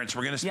 it's clearance.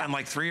 We're going to spend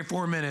like 3 or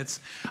 4 minutes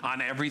on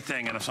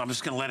everything, and so I'm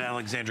just going to let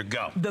Alexandra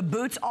go. The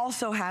boots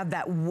also have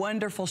that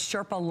wonderful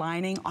Sherpa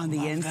lining on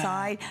the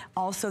inside,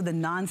 also the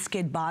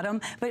non-skid bottom.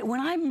 But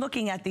when I'm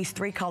looking at these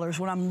 3 colors,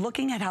 when I'm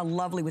looking at how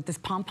lovely with this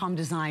pom-pom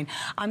design,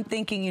 I'm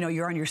thinking, you know,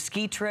 you're on your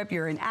ski trip,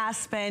 you're in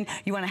Aspen,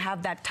 you want to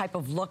have that type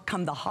of look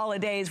come the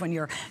holidays when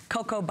you're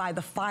cocoa by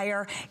the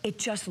fire. It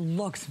just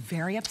looks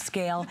very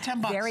upscale,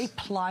 very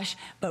plush,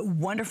 but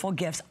wonderful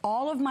gifts.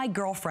 All of my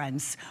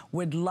girlfriends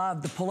would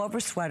love the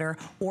pullover sweater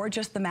or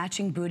just the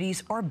matching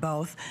booties or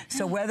both.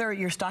 So whether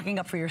you're stocking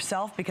up for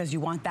yourself because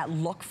you want that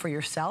look for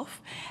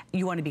yourself,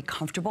 you want to be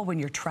comfortable when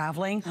you're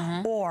traveling,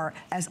 or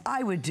as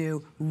I would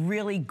do,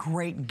 really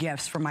great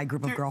gifts for my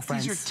group of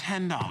girlfriends. These are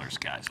 $10,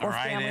 guys, all or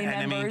right? family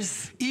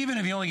members. I mean, even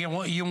if you only get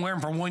one, you can wear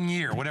them for 1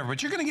 year, whatever,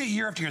 but you're going to get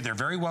year after year. They're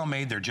very well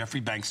made. They're Jeffrey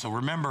Banks. So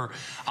remember,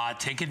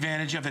 take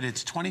advantage of it.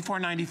 It's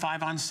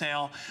 $24.95 on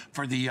sale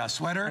for the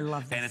sweater. I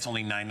love this. And it's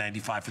only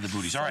 $9.95 for the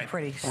booties. All right,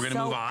 pretty. We're going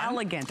to move on.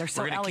 Elegant. They're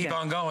so elegant. We're going to keep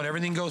on going.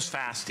 Everything goes goes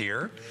fast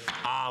here.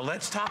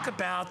 Let's talk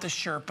about the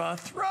Sherpa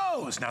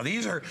throws. Now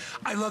these are,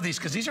 I love these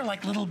because these are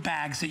like little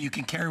bags that you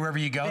can carry wherever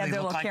you go. Yeah, they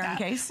look like carrying that.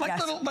 Case. Like yes.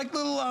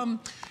 little,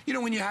 you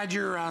know, when you had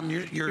your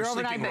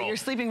sleeping roll. Your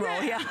sleeping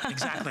roll, yeah.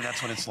 Exactly,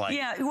 that's what it's like.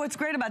 Yeah, what's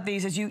great about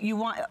these is you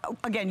want,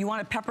 again, you want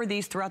to pepper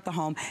these throughout the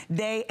home.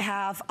 They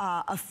have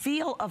a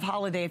feel of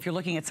holiday if you're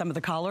looking at some of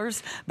the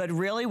colors, but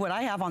really what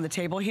I have on the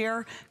table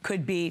here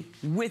could be,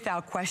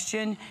 without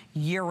question,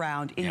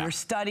 year-round. In your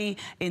study,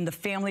 in the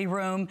family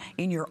room,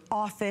 in your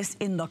office,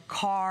 in the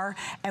car,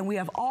 and we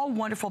have all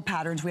wonderful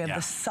patterns. We have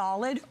the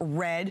solid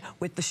red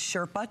with the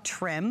Sherpa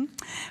trim.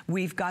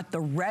 We've got the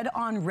red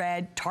on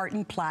red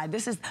tartan plaid.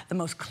 This is the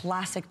most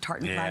classic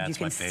tartan plaid. You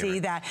can see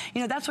that.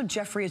 You know, that's what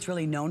Jeffrey is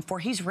really known for.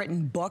 He's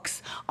written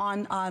books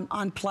on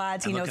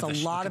plaids. He knows a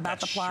lot about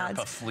the plaids.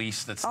 Sherpa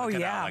fleece that's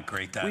looking out like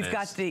great that is. We've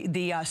got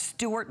the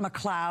Stuart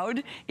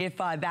McLeod, if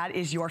that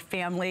is your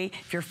family.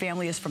 If your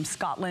family is from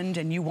Scotland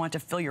and you want to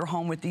fill your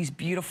home with these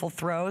beautiful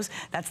throws,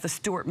 that's the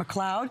Stuart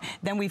McLeod.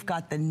 Then we've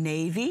got the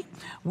navy.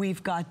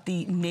 We've got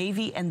the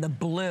navy and the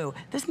blue.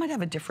 This might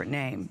have a different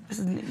name. This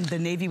is the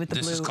navy with the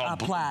blue plaid. This is called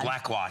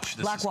Black Watch.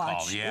 Black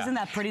Watch. Yeah. Isn't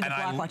that pretty, the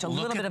Black Watch? A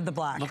little bit of the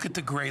black. Look at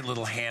the great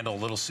little handle,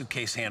 little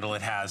suitcase handle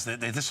it has.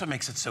 This is what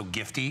makes it so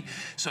gifty.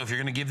 So if you're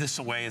going to give this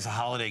away as a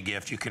holiday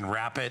gift, you can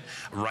wrap it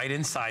right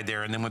inside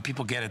there, and then when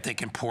people get it, they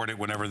can port it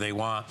whenever they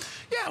want.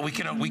 Yeah, we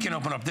can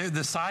open up.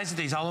 The size of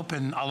these, I'll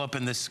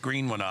open this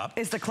green one up.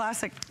 It's the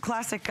classic.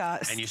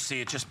 And you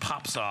see it just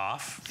pops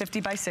off.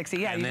 50 by 60.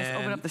 Yeah, and you just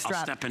open up the strap.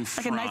 I'll step in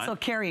front. Like a nice little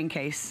carrying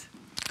case.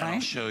 Right?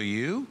 I'll show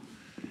you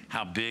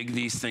how big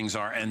these things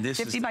are. And this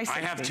 50 by 60.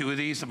 I have 2 of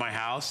these at my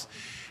house,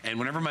 and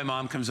whenever my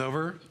mom comes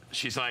over,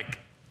 she's like,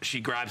 she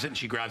grabs it and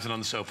she grabs it on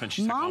the sofa and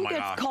she's like, oh my gosh.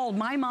 Mom gets cold.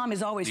 My mom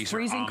is always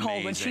freezing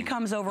cold when she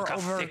comes over. Look how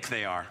thick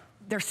they are.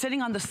 They're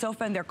sitting on the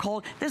sofa and they're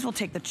cold. This will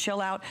take the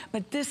chill out.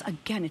 But this,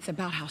 again, it's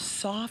about how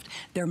soft.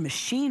 They're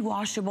machine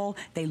washable.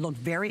 They look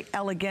very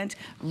elegant.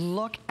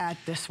 Look at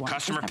this one.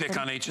 Customer pick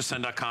on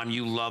hsn.com.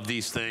 You love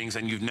these things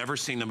and you've never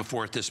seen them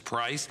before at this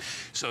price.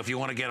 So if you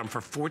want to get them for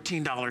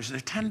 $14, they're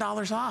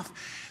 $10 off.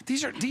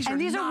 These are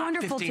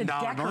wonderful to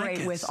decorate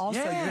blankets. with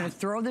also. You're going to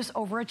throw this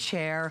over a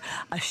chair,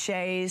 a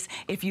chaise.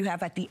 If you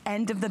have at the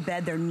end of the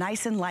bed, they're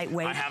nice and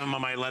lightweight. I have them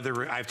on my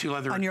leather. I have 2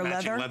 leather recliners.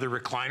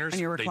 On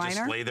your recliner. They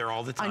just lay there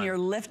all the time. On your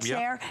lift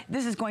chair.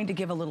 This is going to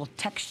give a little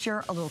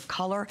texture, a little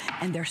color,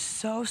 and they're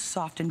so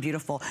soft and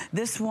beautiful.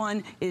 This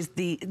one is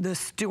the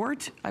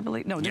Stuart, I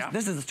believe. No,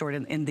 this is the Stuart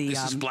in the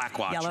this is Black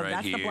Watch yellow. Right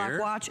That's here. the Black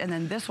Watch, and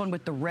then this one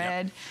with the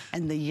red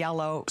and the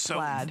yellow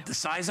plaid. So the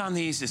size on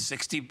these is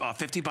 50 by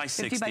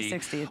 60. 50 by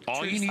 60.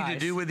 All you need to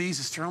do with these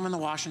is throw them in the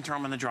wash and throw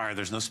them in the dryer.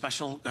 There's no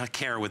special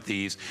care with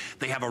these.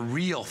 They have a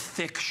real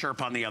thick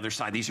Sherpa on the other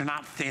side. These are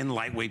not thin,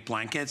 lightweight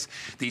blankets.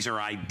 These are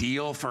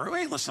ideal for,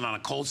 listen, on a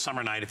cold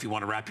summer night if you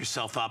want to wrap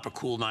yourself up, a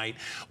cool night,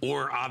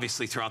 or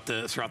obviously throughout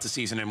the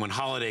season. And when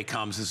holiday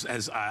comes,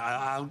 as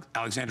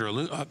Alexandra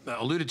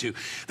alluded to,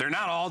 they're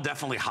not all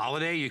definitely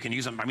holiday. You can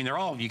use them. I mean,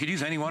 you could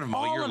use any one of them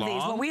all year long. All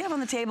of these. What we have on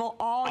the table,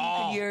 you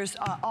can use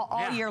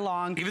all year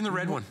long. Even the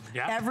red one.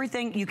 Yeah.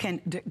 Everything you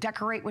can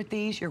decorate with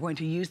these. You're going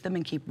to use them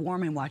and keep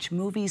warm and watch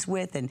movies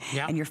with, and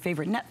your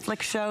favorite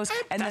Netflix shows.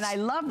 And then I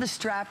love the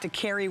strap to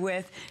carry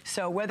with.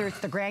 So whether it's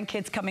the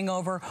grandkids coming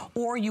over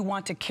or you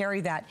want to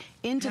carry that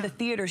into the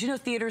theaters. You know,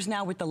 theaters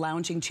now with the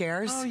lounging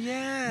chairs. Oh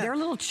yeah. They're a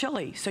little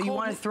chilly, so you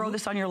want to throw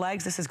this on your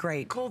legs. This is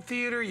great. Cold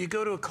theater, you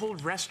go to a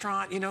cold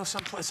restaurant, you know,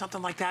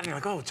 something like that, and you're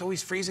like, oh, it's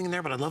always freezing in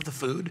there, but I love the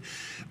food.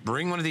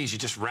 Bring one of these. You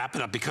just wrap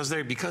it up because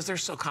they're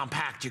so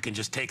compact. You can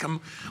just take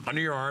them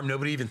under your arm.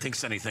 Nobody even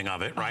thinks anything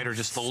of it, right? Or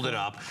just fold it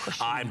up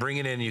and bring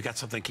it in. And you got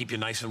something to keep you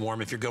nice and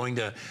warm. If you're going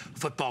to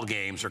football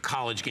games or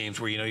college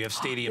games where you have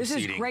stadium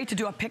seating. This is great to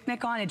do a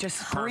picnic on. It just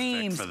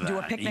screams do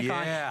a picnic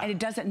on, and it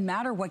doesn't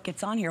matter what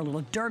gets on here. A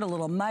little dirt, a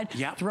little mud.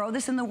 Throw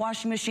this in the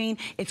washing machine.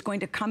 It's going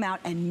to come out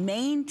and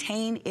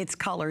maintain its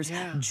colors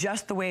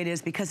just the way it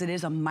is because it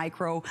is a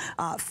micro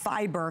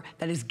fiber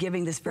that is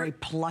giving this very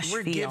plush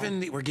feel.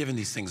 We're giving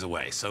these things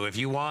away. So if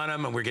you want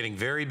them, and we're getting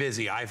very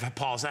busy.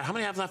 Paul's how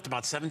many have left?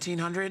 About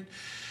 1,700.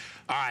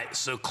 All right,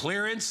 so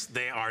clearance,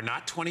 they are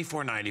not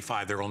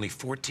 $24.95, they're only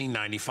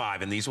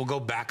 $14.95, and these will go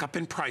back up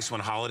in price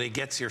when holiday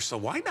gets here, so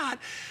why not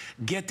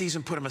get these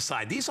and put them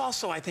aside? These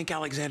also, I think,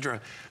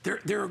 Alexandra,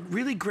 they're a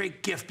really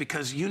great gift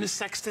because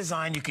unisex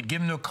design, you could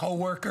give them to a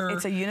coworker.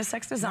 It's a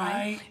unisex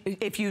design.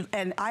 Right?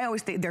 And I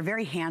always think they're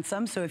very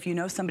handsome, so if you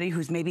know somebody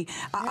who's maybe,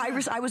 I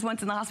was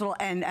once in the hospital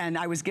and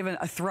I was given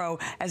a throw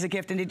as a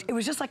gift, and it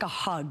was just like a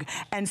hug,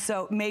 and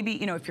so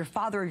maybe, if your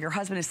father or your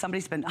husband is somebody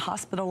who's been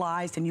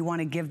hospitalized and you want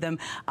to give them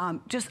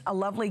just a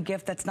lovely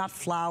gift that's not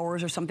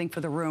flowers or something for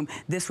the room,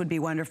 this would be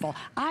wonderful.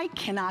 I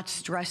cannot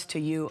stress to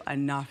you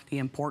enough the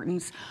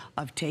importance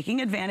of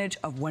taking advantage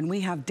of when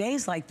we have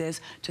days like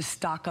this to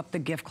stock up the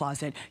gift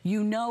closet.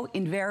 You know,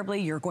 invariably,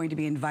 you're going to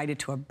be invited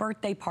to a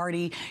birthday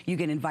party, you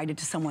get invited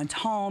to someone's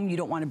home, you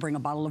don't want to bring a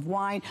bottle of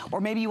wine, or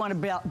maybe you want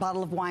a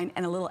bottle of wine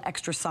and a little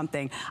extra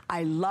something.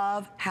 I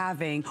love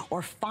having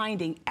or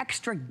finding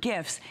extra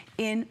gifts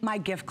in my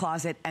gift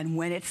closet, and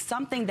when it's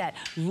something that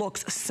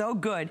looks so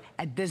good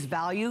at this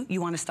value, value,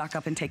 you want to stock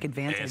up and take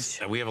advantage.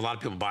 We have a lot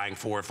of people buying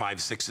 4,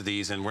 5, 6 of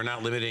these, and we're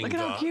not limiting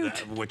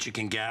what you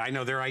can get. I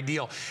know they're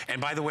ideal.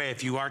 And by the way,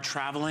 if you are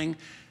traveling,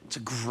 it's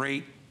a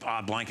great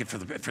blanket for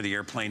the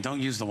airplane. Don't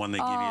use the one they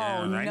give you.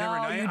 I never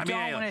know. You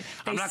don't want it.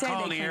 I'm not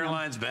calling the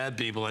airlines bad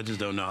people. I just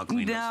don't know how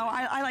clean those things.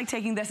 I like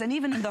taking this. And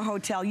even in the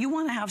hotel, you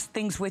want to have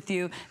things with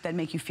you that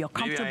make you feel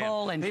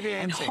comfortable and homey.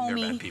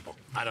 They're bad people.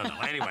 I don't know.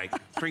 Anyway,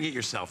 bring it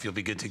yourself. You'll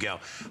be good to go.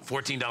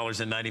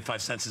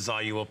 $14.95 is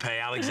all you will pay.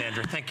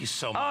 Alexandra, thank you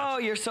so much. Oh,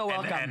 you're so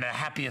welcome. And the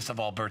happiest of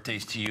all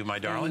birthdays to you, my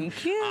darling.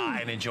 Thank you.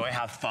 And enjoy,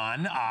 have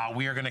fun.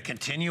 We are going to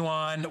continue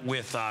on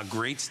with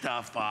great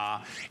stuff.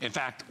 In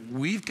fact,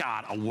 we've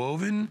got a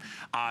woven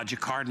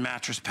jacquard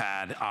mattress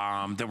pad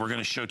that we're going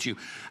to show to you.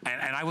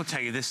 And I will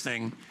tell you, this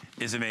thing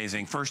is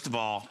amazing. First of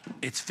all,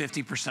 it's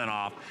 50%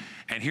 off.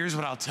 And here's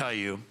what I'll tell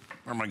you.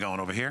 Where am I going?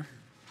 Over here?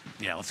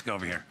 Yeah, let's go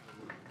over here.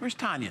 Where's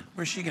Tanya?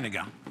 Where's she going to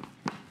go?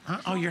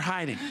 Huh? Oh, you're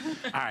hiding.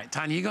 All right,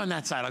 Tanya, you go on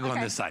that side. I'll go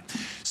on this side.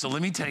 So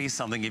let me tell you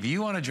something. If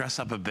you want to dress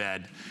up a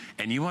bed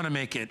and you want to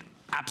make it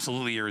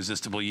absolutely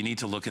irresistible, you need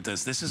to look at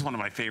this. This is one of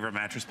my favorite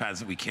mattress pads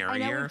that we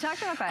carry here. We've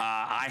talked about that.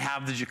 I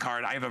have the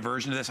jacquard. I have a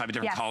version of this. I have a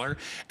different color.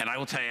 And I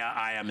will tell you,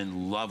 I am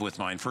in love with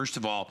mine. First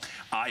of all,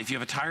 if you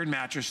have a tired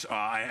mattress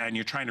and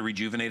you're trying to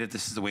rejuvenate it,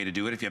 this is the way to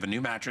do it. If you have a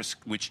new mattress,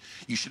 which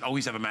you should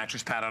always have a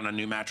mattress pad on a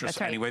new mattress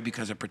anyway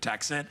because it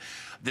protects it,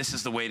 this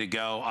is the way to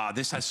go.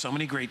 This has so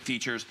many great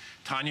features.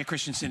 Tanya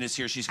Christensen is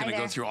here. She's going to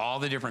go through all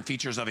the different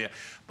features of it.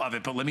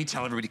 But let me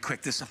tell everybody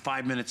quick, this is a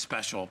 5-minute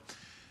special.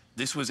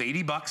 This was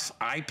 $80.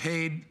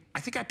 I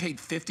think I paid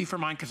 $50 for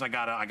mine because I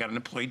got an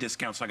employee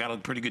discount, so I got a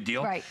pretty good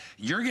deal. Right.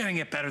 You're getting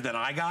it better than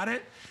I got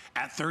it.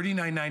 At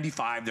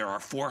 $39.95, there are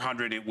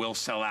 400. It will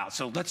sell out.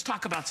 So let's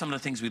talk about some of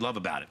the things we love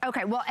about it.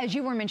 Okay, well, as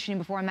you were mentioning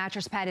before, a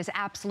mattress pad is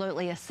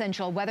absolutely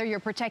essential, whether you're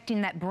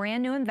protecting that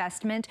brand new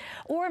investment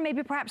or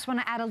maybe perhaps want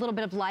to add a little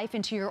bit of life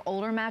into your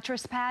older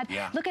mattress pad.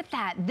 Yeah. Look at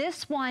that.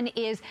 This one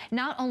is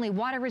not only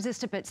water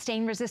resistant, but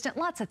stain resistant.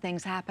 Lots of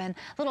things happen.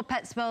 Little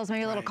pet spills,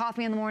 maybe a little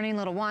coffee in the morning, a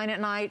little wine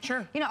at night.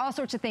 Sure. You know, all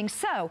sorts of things.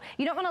 So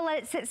you don't want to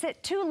let it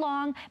sit too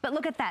long, but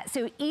look at that.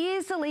 So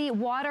easily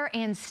water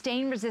and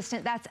stain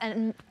resistant. That's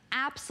an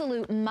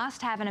absolute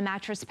must-have in a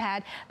mattress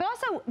pad. But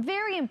also,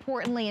 very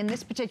importantly in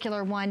this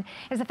particular one,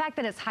 is the fact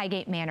that it's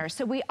Highgate Manor.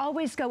 So we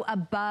always go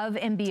above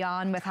and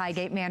beyond with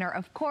Highgate Manor.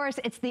 Of course,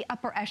 it's the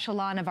upper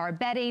echelon of our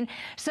bedding.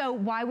 So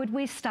why would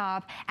we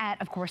stop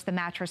at, of course, the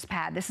mattress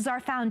pad? This is our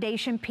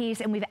foundation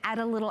piece, and we've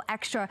added a little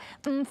extra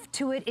oomph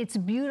to it. It's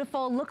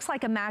beautiful. Looks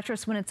like a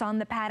mattress when it's on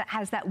the pad. It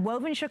has that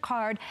woven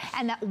jacquard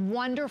and that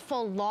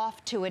wonderful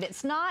loft to it.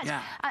 It's not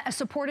a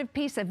supportive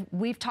piece that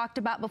we've talked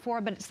about before,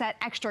 but it's that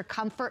extra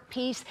comfort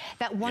piece.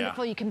 That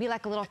wonderful, you can be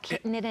like a little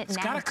kitten in it. It's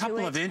got a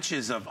couple of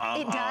inches of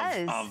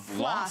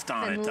loft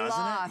on it, doesn't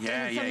it?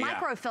 Yeah, and it's a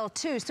microfill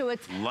too, so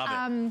it's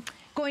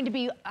going to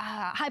be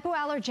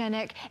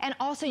hypoallergenic, and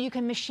also you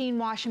can machine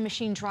wash and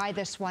machine dry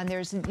this one.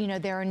 There's,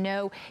 there are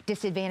no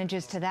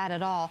disadvantages to that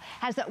at all.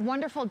 Has that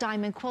wonderful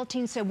diamond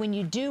quilting, so when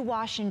you do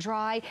wash and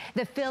dry,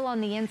 the fill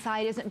on the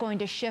inside isn't going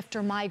to shift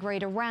or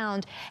migrate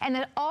around. And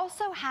it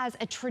also has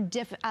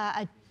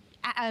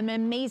an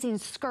amazing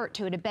skirt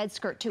to it, a bed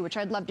skirt too, which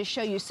I'd love to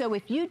show you. So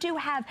if you do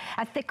have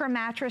a thicker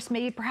mattress,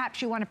 maybe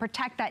perhaps you want to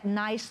protect that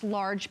nice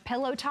large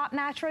pillow top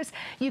mattress,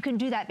 you can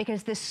do that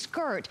because the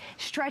skirt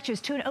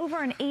stretches to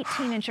over an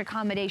 18-inch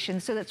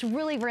accommodation. So that's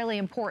really, really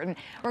important,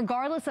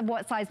 regardless of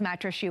what size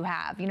mattress you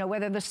have,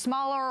 whether the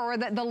smaller or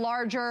the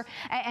larger.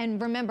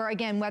 And remember,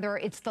 again, whether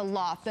it's the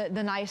loft, the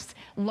nice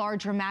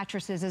larger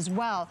mattresses as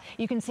well.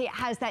 You can see it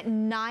has that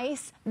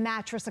nice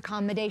mattress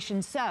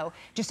accommodation. So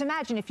just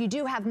imagine if you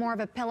do have more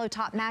of a pillow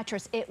top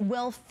mattress, it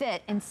will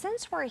fit. And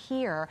since we're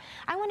here,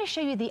 I want to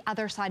show you the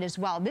other side as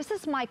well. This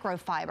is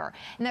microfiber,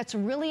 and that's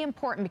really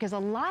important because a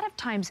lot of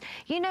times,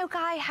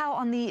 Guy, how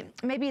on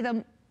maybe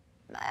the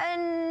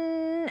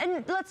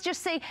and let's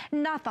just say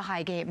not the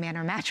Highgate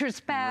Manor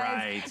mattress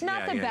pads,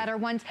 not the better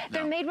ones.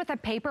 They're made with a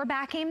paper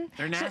backing.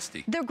 They're nasty.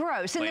 So they're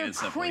gross and they're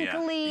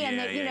crinkly,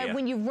 and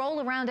when you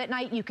roll around at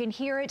night, you can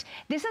hear it.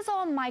 This is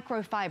all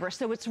microfiber,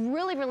 so it's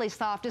really, really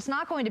soft. It's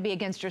not going to be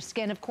against your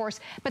skin, of course,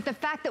 but the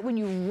fact that when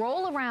you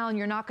roll around,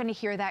 you're not going to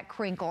hear that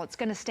crinkle. It's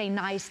going to stay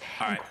nice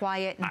and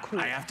quiet and cool.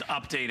 I have to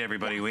update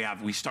everybody.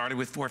 We started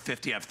with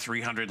 450. I have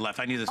 300 left.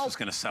 I knew this was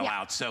going to sell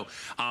out. So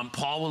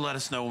Paul will let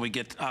us know when we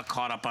get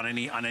caught up on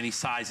any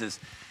sizes.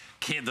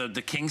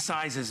 The king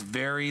size is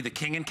the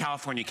king in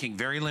California, king,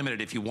 very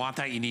limited. If you want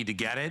that, you need to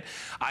get it.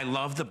 I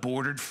love the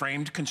bordered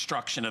framed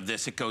construction of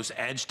this. It goes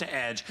edge to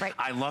edge. Right.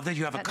 I love that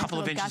you have a couple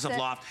of inches of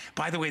loft.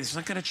 By the way, this is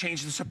not going to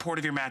change the support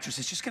of your mattress.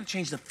 It's just going to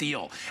change the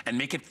feel and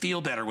make it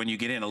feel better when you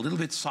get in. A little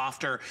bit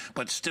softer,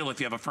 but still, if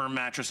you have a firm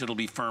mattress, it'll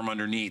be firm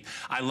underneath.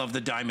 I love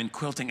the diamond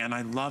quilting, and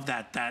I love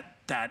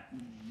that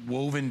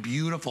woven,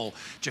 beautiful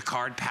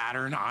jacquard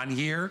pattern on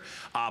here.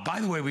 By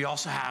the way, we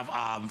also have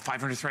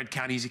 500 thread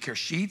count easy care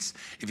sheets.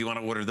 If you want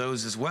to order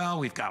those as well,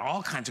 we've got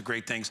all kinds of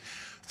great things.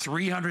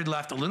 300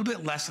 left, a little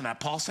bit less than that.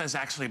 Paul says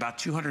actually about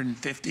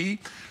 250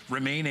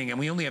 remaining, and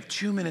we only have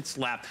 2 minutes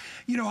left.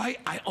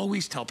 I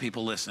always tell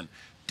people, listen,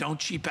 don't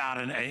cheap out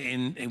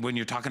when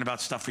you're talking about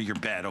stuff for your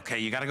bed, okay?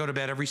 You gotta go to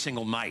bed every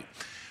single night.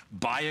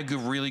 Buy a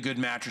really good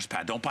mattress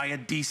pad. Don't buy a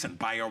decent,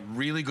 buy a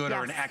really good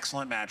or an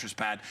excellent mattress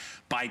pad.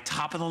 Buy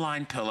top of the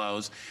line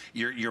pillows,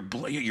 your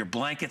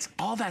blankets,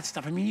 all that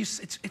stuff. I mean,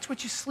 it's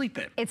what you sleep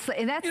in. That's,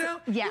 you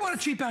know, you want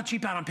to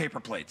cheap out on paper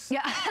plates.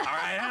 Yeah. All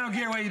right, I don't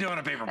care what you do on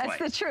a paper plate.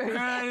 That's the truth.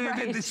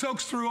 Right. It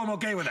soaks through, I'm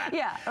okay with that.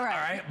 Yeah, all right. All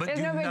right, but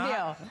no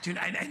big deal.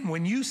 And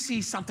when you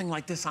see something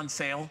like this on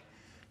sale,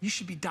 you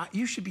should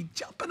be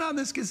jumping on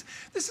this because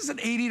this is an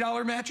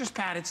 $80 mattress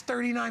pad. It's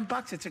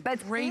 $39. It's a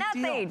great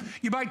deal.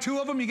 You buy 2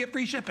 of them, you get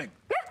free shipping.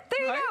 Yeah,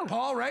 there you go.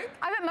 Paul, right?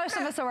 I bet most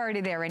of us are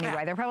already there anyway.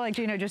 Yeah. They're probably like,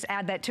 Gino, just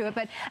add that to it.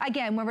 But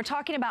again, when we're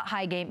talking about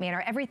Highgate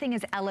Manor, everything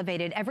is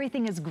elevated.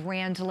 Everything is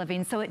grand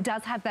living. So it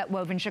does have that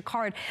woven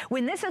jacquard.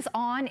 When this is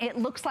on, it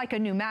looks like a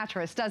new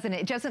mattress, doesn't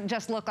it? It doesn't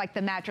just look like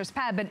the mattress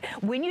pad. But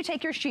when you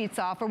take your sheets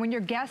off or when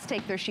your guests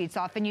take their sheets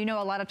off, and you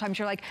know a lot of times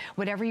you're like,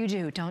 whatever you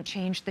do, don't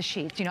change the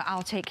sheets. You know,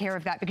 I'll take care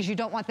of that because you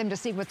don't want them to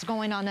see what's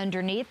going on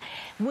underneath.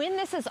 When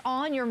this is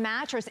on your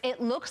mattress,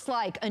 it looks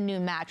like a new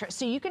mattress.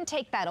 So you can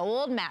take that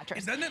old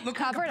mattress. Doesn't it look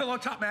like a pillow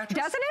top mattress?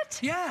 Doesn't it?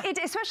 Yeah.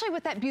 Especially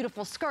with that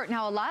beautiful skirt.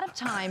 Now, a lot of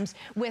times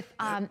with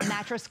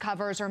mattress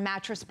covers or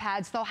mattress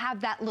pads, they'll have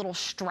that little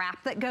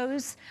strap that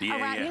goes around.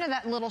 Yeah. You know,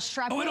 that little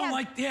strap. Oh, I don't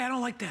like that. I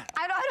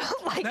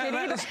don't like it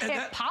either.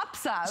 It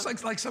pops up.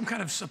 It's like some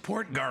kind of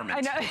support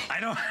garment. I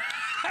know.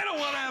 I don't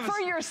want to have for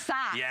your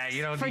socks. Yeah,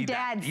 you don't for need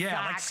dad's that. Yeah,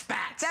 socks. like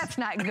spats. That's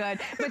not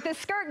good. But the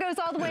skirt goes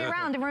all the way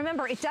around. And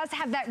remember, it does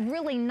have that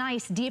really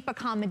nice deep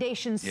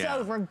accommodation.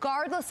 So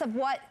regardless of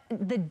what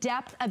the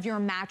depth of your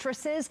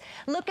mattress is,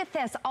 look at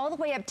this, all the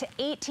way up to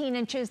 18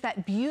 inches,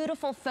 that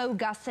beautiful faux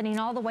gusseting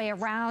all the way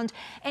around.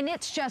 And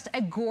it's just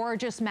a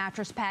gorgeous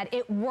mattress pad.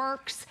 It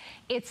works.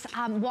 It's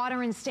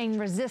water and stain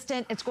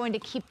resistant. It's going to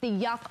keep the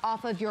yuck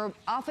off of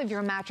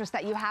your mattress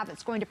that you have.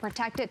 It's going to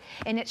protect it.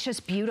 And it's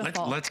just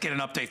beautiful. Let's get an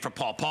update for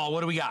Paul. Paul,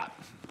 what do we got?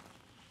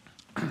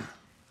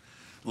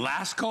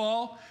 Last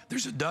call,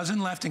 there's a dozen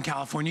left in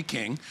California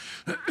King.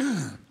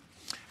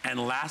 And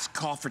last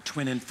call for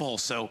twin and full.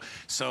 So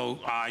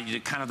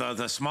kind of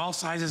the small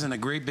sizes and the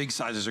great big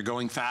sizes are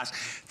going fast.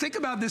 Think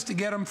about this to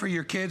get them for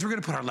your kids. We're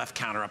gonna put our left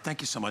counter up. Thank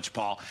you so much,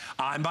 Paul.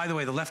 And by the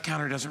way, the left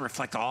counter doesn't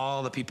reflect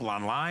all the people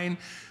online,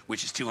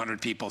 which is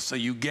 200 people. So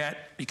you kind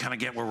of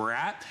get where we're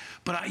at.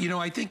 But you know,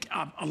 I think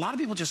a lot of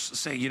people just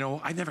say, you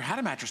know, I've never had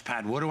a mattress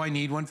pad. What do I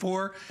need one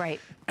for? Right.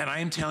 And I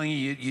am telling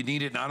you, you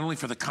need it not only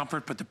for the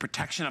comfort, but the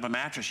protection of a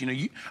mattress. You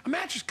know, a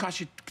mattress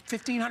costs you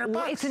 $1,500 bucks.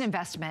 Well, it's an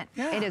investment.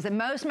 Yeah. It is. And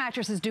most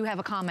mattresses do have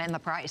a comma in the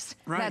price.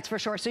 Right. That's for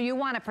sure. So you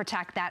want to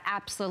protect that,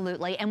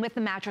 absolutely. And with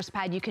the mattress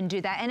pad, you can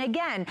do that. And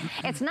again,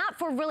 it's not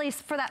for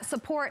that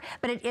support,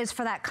 but it is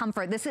for that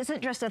comfort. This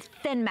isn't just a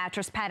thin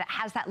mattress pad. It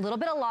has that little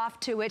bit of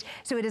loft to it,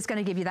 so it is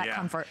going to give you that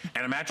comfort.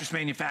 And a mattress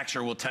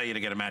manufacturer will tell you to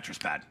get a mattress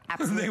pad.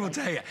 Absolutely. They will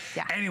tell you.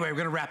 Yeah. Anyway, we're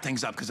going to wrap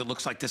things up because it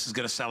looks like this is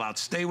going to sell out.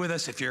 Stay with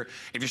us. If you're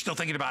still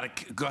thinking about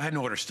it, go ahead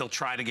and order. Still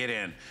try to get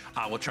in.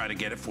 We'll try to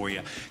get it for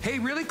you. Hey,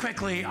 really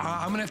quickly,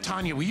 I'm going to have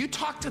Tanya. Will you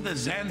talk to the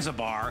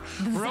Zanzibar?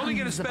 We're only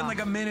going to spend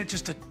like a minute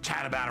just to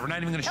chat about it. We're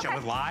not even going to show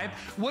it live.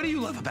 What do you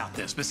love about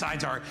this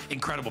besides our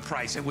incredible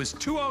price? It was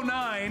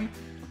 $209.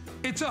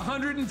 It's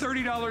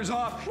 $130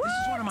 off. What? This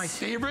is one of my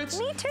favorites.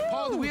 Me too.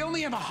 Paul, do we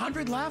only have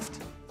 100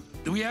 left?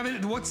 Do we have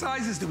it? What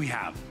sizes do we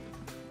have?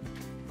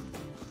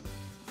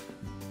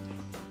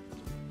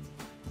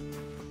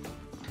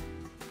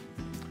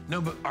 No,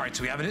 but all right,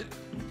 so we have it.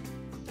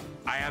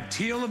 I have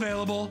teal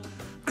available.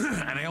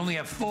 And I only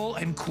have full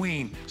and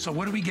queen. So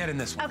what do we get in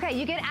this one? Okay,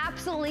 you get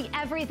absolutely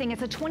everything.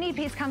 It's a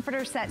 20-piece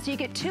comforter set. So you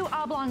get 2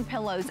 oblong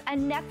pillows, a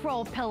neck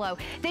roll pillow.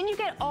 Then you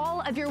get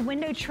all of your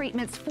window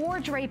treatments, 4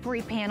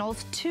 drapery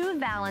panels, 2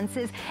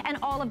 valances, and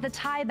all of the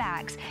tie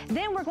backs.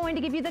 Then we're going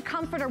to give you the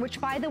comforter,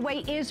 which by the way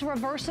is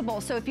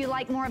reversible. So if you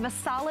like more of a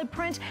solid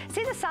print,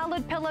 see the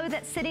solid pillow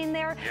that's sitting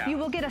there? Yeah. You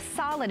will get a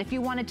solid if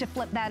you wanted to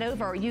flip that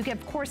over. You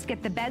of course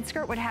get the bed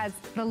skirt, which has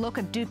the look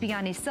of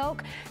Dupioni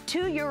silk,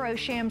 2 Euro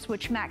shams,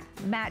 which match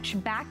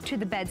back to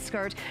the bed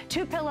skirt,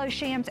 2 pillow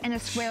shams, and a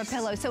square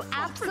pillow. So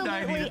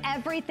absolutely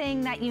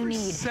everything that you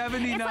need.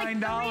 $79. It's like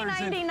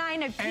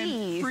 $3.99 a piece.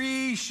 And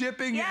free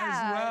shipping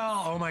as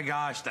well. Oh my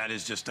gosh, that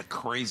is just a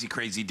crazy,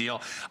 crazy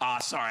deal.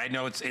 Sorry, I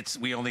know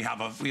we only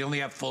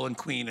have full and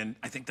queen, and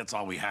I think that's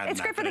all we had. It's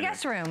great for the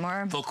guest room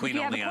or full queen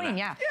if you only have a queen,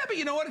 yeah, but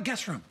you know what? A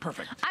guest room,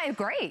 perfect.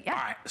 Great. Yeah. All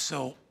right,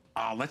 so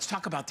let's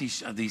talk about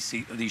these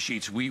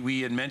sheets.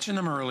 We had mentioned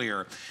them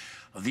earlier.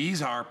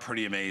 These are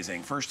pretty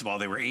amazing. First of all,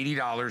 they were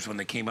 $80 when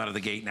they came out of the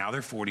gate. Now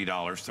they're $40,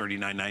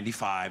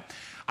 $39.95.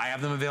 I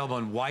have them available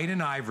in white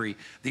and ivory.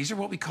 These are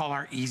what we call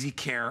our Easy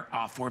Care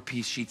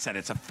 4-piece sheet set.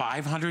 It's a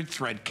 500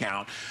 thread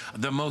count,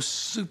 the most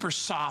super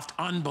soft,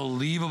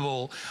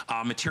 unbelievable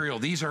material.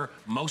 These are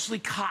mostly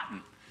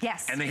cotton.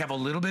 Yes. And they have a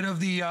little bit of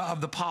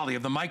the poly,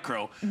 of the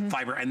micro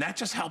fiber, and that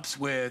just helps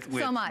with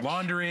so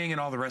laundering and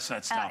all the rest of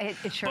that stuff.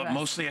 It sure but does.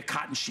 mostly a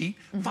cotton sheet,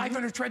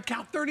 500 thread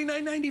count,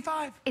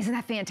 $39.95. Isn't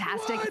that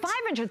fantastic? What?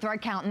 500 thread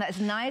count, and that's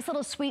a nice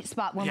little sweet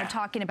spot when we're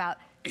talking about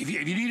If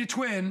you need a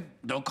twin,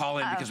 don't call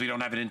in because we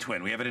don't have it in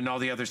twin. We have it in all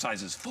the other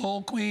sizes.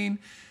 Full queen,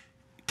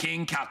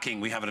 king, cow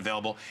king, we have it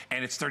available,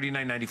 and it's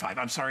 $39.95.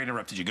 I'm sorry I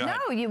interrupted you. Go ahead.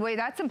 No,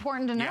 that's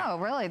important to know,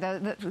 really.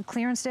 The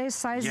clearance days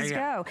sizes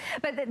go.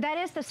 But that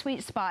is the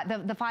sweet spot,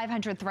 the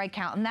 500 thread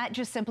count, and that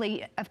just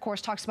simply, of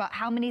course, talks about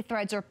how many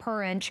threads are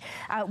per inch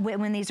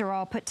when these are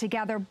all put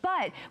together.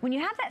 But when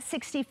you have that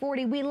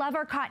 60-40, we love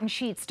our cotton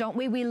sheets, don't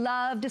we? We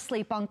love to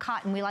sleep on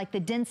cotton. We like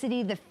the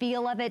density, the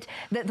feel of it,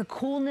 the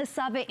coolness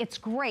of it. It's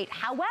great.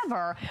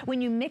 However,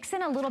 when you mix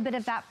in a little bit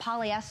of that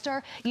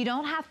polyester, you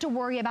don't have to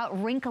worry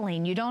about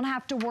wrinkling. You don't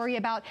have to worry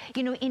about,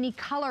 any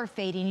color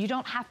fading. You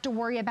don't have to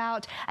worry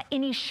about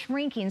any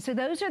shrinking. So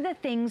those are the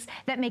things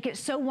that make it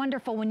so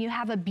wonderful when you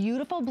have a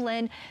beautiful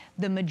blend,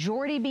 the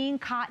majority being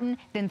cotton,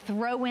 then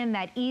throw in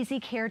that easy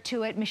care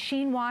to it,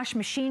 machine wash,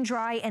 machine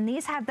dry, and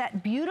these have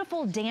that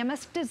beautiful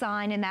damask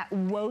design and that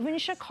woven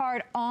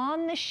jacquard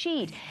on the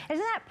sheet.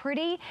 Isn't that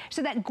pretty?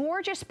 So that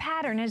gorgeous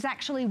pattern is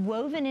actually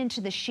woven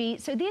into the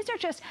sheet. So these are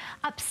just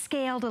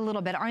upscaled a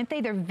little bit, aren't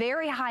they? They're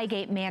very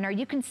Highgate manner.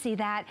 You can see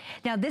that.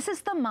 Now this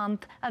is the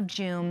month of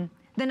June,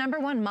 the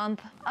 #1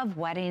 month of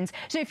weddings.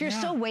 So if you're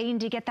still waiting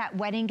to get that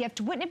wedding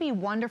gift, wouldn't it be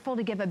wonderful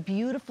to give a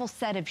beautiful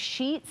set of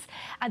sheets?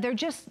 They're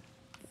just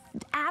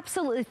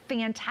absolutely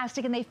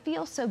fantastic, and they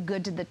feel so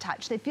good to the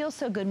touch. They feel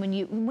so good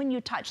when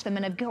you touch them.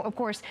 And of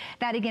course,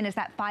 that again is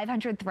that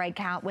 500 thread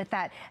count with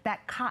that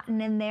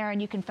cotton in there,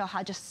 and you can feel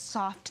how just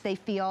soft they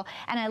feel.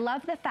 And I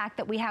love the fact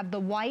that we have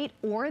the white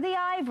or the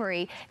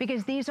ivory,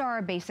 because these are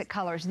our basic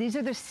colors. These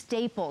are the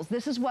staples.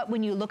 This is what,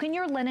 when you look in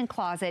your linen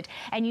closet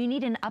and you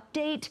need an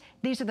update,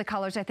 these are the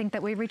colors I think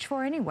that we reach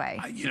for anyway.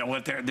 You know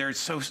what? They're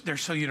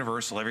so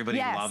universal. Everybody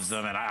loves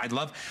them, and I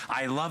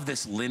love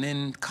this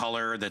linen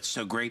color that's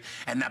so great,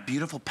 and that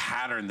beautiful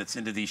pattern that's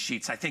into these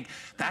sheets. I think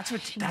that's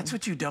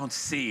what you don't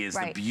see is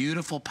the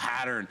beautiful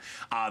pattern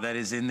that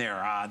is in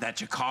there. That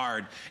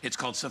jacquard. It's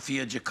called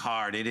Sophia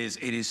Jacquard. It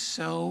is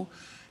so.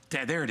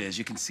 There it is.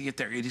 You can see it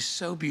there. It is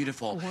so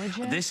beautiful.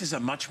 Gorgeous. This is a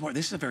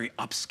very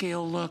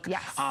upscale look.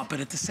 Yes.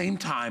 But at the same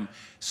time,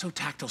 so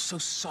tactile, so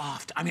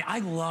soft. I mean,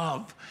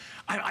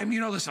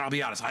 listen, I'll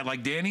be honest.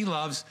 Danny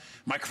loves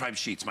microfiber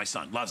sheets. My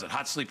son loves it.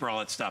 Hot sleeper, all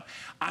that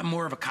stuff. I'm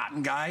more of a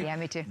cotton guy. Yeah,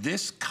 me too.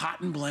 This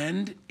cotton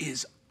blend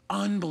is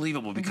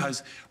unbelievable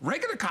because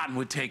regular cotton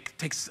would take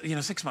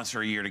 6 months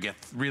or a year to get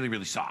really,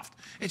 really soft.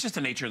 It's just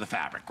the nature of the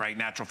fabric, right?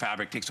 Natural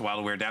fabric takes a while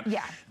to wear down.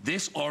 Yeah.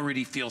 This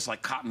already feels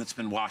like cotton that's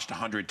been washed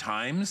 100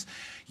 times,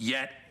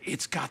 yet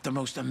it's got the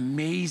most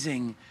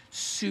amazing,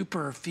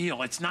 super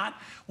feel. It's not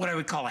what I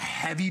would call a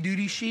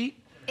heavy-duty sheet.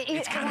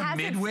 It's kind of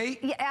midweight.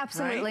 Yeah,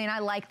 absolutely, right? And I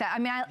like that. I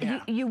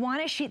mean, you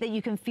want a sheet that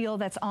you can feel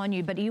that's on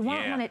you, but you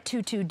won't want it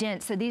too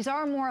dense. So these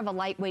are more of a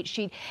lightweight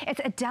sheet.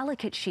 It's a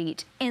delicate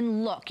sheet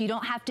in look. You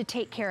don't have to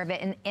take care of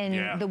it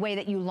in the way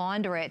that you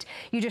launder it.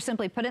 You just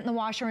simply put it in the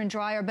washer and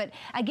dryer. But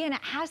again,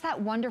 it has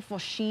that wonderful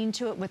sheen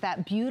to it with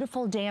that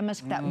beautiful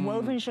damask, that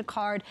woven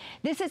jacquard.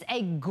 This is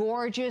a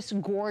gorgeous,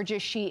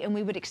 gorgeous sheet, and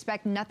we would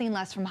expect nothing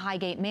less from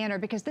Highgate Manor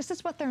because this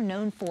is what they're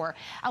known for.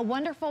 A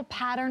wonderful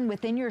pattern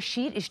within your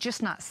sheet is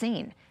just not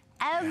seen.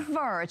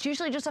 Ever. It's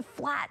usually just a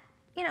flat,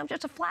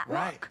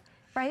 look,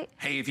 right?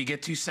 Hey, if you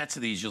get 2 sets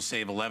of these, you'll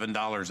save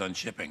 $11 on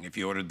shipping if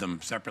you ordered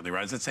them separately,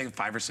 right? Does that say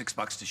 $5 or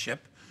 $6 to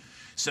ship?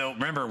 So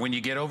remember, when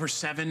you get over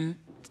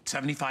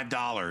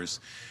 $75,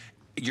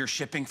 your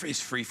shipping is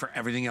free for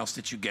everything else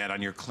that you get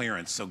on your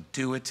clearance. So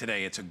do it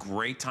today. It's a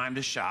great time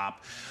to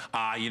shop.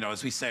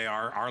 As we say,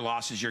 our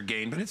loss is your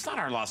gain, but it's not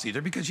our loss either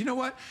because you know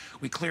what?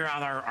 We clear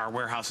out our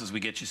warehouses, we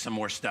get you some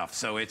more stuff.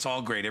 So it's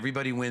all great.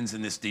 Everybody wins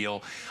in this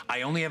deal.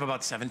 I only have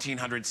about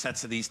 1,700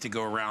 sets of these to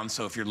go around.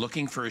 So if you're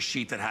looking for a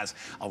sheet that has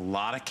a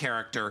lot of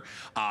character,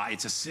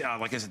 it's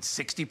like I said,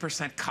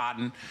 60%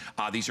 cotton.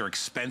 These are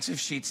expensive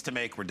sheets to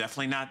make. We're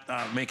definitely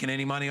not making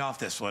any money off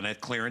this one at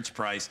clearance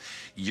price.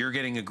 You're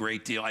getting a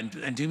great deal.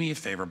 And do me a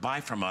favor, buy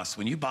from us.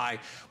 When you buy,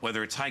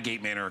 whether it's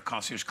Highgate Manor or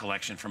Concierge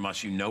Collection from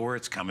us, you know where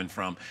it's coming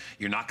from.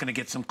 You're not going to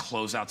get some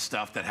closeout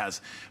stuff that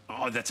has,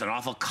 that's an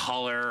awful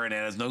color and it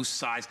has no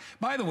size.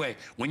 By the way,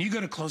 when you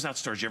go to closeout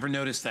stores, you ever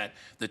notice that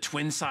the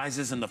twin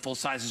sizes and the full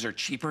sizes are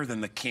cheaper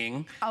than the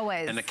king?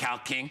 Always. And the cow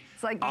king?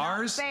 It's like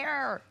ours. Not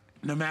fair.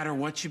 No matter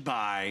what you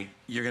buy,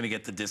 you're going to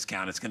get the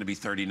discount. It's going to be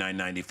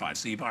 $39.95.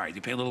 So you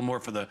pay a little more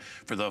for the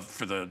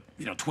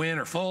twin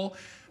or full.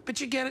 But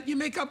you get it, you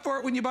make up for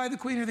it when you buy the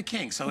queen or the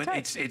king. So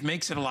it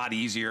makes it a lot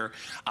easier,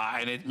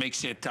 and it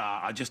makes it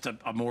just a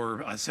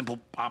more simple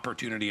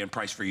opportunity and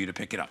price for you to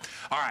pick it up.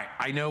 All right,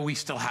 I know we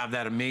still have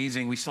an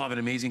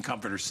amazing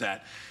comforter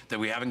set that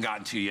we haven't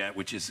gotten to yet,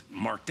 which is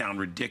marked down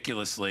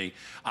ridiculously.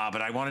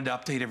 But I wanted to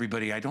update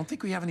everybody. I don't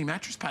think we have any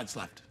mattress pads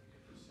left.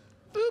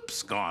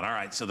 Oops, gone. All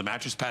right, so the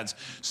mattress pads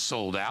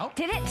sold out.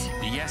 Did it?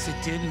 Yes, it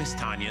did, Miss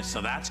Tanya.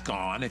 So that's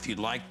gone. If you'd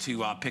like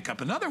to pick up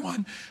another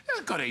one,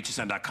 go to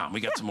hsn.com. We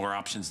got some more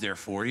options there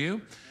for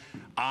you.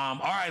 All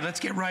right,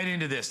 let's get right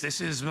into this. This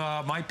is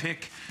my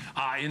pick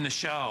in the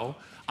show.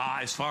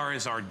 As far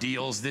as our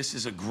deals, this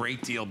is a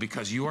great deal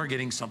because you are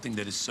getting something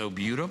that is so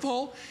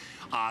beautiful.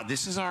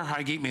 This is our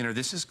Highgate Manor.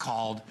 This is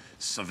called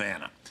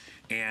Savannah.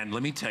 And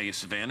let me tell you,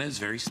 Savannah is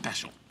very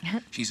special.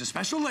 She's a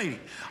special lady,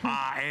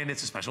 and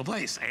it's a special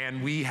place.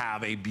 And we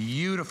have a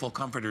beautiful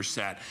comforter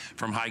set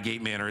from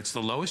Highgate Manor. It's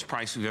the lowest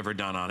price we've ever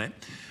done on it.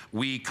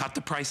 We cut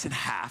the price in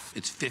half.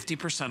 It's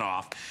 50%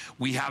 off.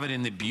 We have it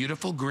in the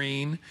beautiful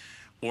green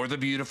or the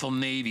beautiful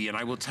navy. And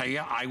I will tell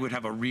you, I would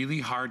have a really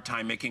hard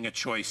time making a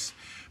choice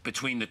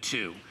between the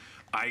two.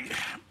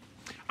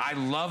 I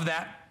love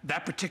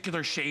that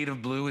particular shade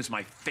of blue is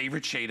my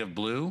favorite shade of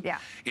blue. Yeah.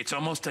 It's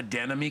almost a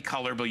denim-y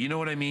color, but you know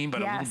what I mean?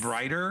 But a little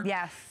brighter.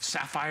 Yes.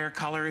 Sapphire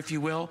color, if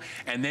you will.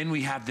 And then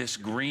we have this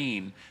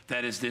green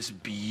that is this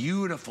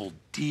beautiful,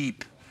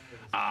 deep,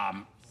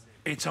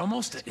 it's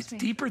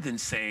deeper than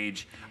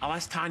sage. I'll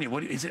ask Tanya,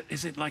 what is it?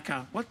 Is it like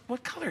a,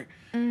 what color?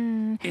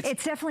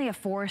 It's definitely a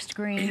forest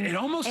green. It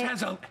almost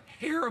has a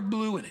hair of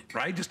blue in it,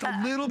 right? Just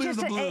a little bit of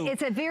the blue.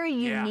 It's a very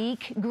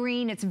unique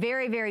green. It's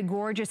very, very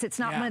gorgeous. It's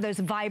not one of those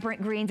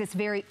vibrant greens. It's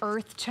very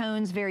earth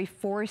tones, very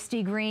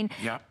foresty green.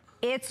 Yep.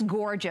 It's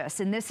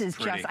gorgeous, and this is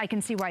just, I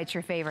can see why it's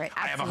your favorite.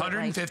 Absolutely. I have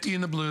 150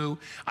 in the blue.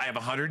 I have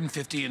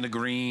 150 in the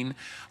green.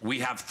 We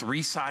have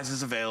 3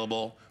 sizes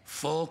available,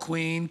 full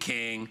queen,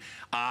 king.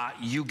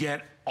 You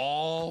get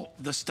all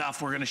the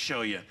stuff we're gonna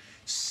show you.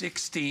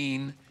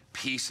 16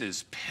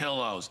 pieces,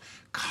 pillows,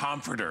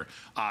 comforter.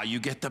 You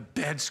get the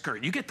bed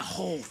skirt. You get the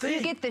whole thing.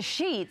 You get the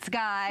sheets,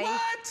 guys.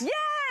 What?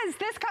 Yes,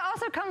 this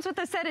also comes with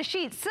a set of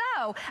sheets.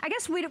 So I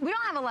guess we don't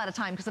have a lot of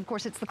time because, of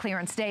course, it's the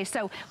clearance day.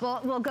 So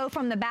we'll go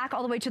from the back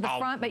all the way to the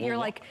front. But you're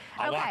like,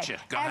 I'll watch you.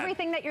 Go ahead.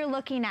 Everything that you're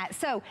looking at.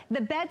 So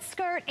the bed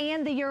skirt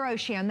and the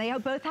Eurosham, they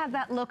both have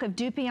that look of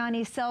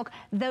Dupioni silk.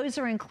 Those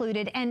are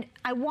included. And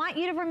I want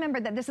you to remember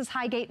that this is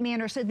Highgate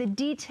Manor. So the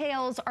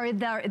details are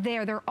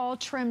there. They're all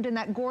trimmed in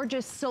that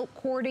gorgeous silk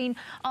cording.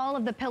 All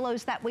of the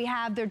pillows that we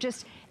have, they're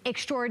just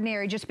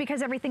extraordinary. Just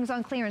because everything's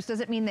on clearance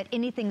doesn't mean that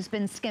anything's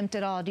been skimped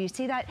at all. Do you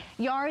see that?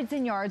 Yards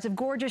and yards of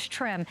gorgeous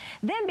trim.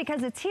 Then,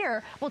 because it's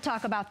here, we'll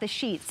talk about the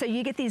sheets. So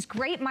you get these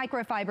great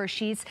microfiber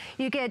sheets.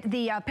 You get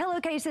the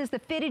pillowcases, the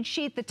fitted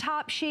sheet, the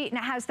top sheet, and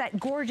it has that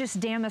gorgeous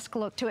damask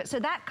look to it. So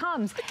that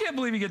comes. I can't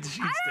believe you get the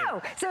sheets. I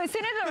know. So as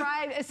soon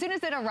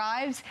as it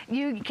arrives,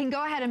 you can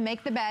go ahead and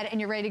make the bed, and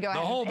you're ready to go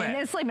ahead and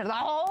then sleep in the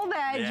whole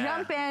bed,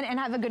 jump in, and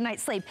have a good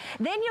night's sleep.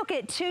 Then you'll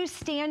get 2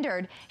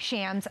 standard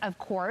shams, of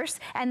course,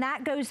 and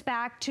that goes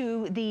back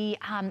to the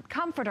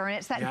comforter, and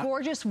it's that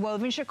gorgeous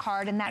woven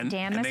jacquard and that damask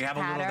pattern. And they have a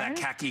little that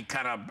khaki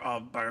kind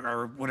of,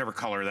 or whatever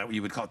color that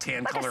you would call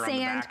tan like color a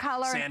sand on the back.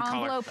 Color, sand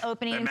envelope color.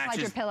 opening, and slide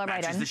your pillow right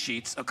in. Matches the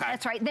sheets, okay.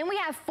 That's right. Then we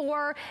have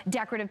 4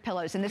 decorative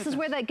pillows, and this is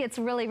where that gets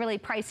really, really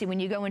pricey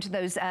when you go into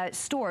those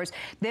stores.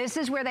 This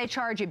is where they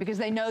charge you because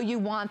they know you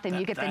want them.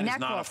 You get the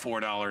neck roll. That is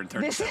not a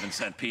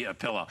 $4.37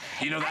 pillow.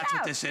 You know, that's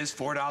what this is,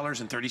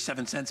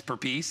 $4.37 per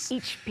piece.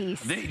 Each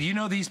piece. You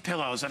know these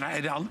pillows, and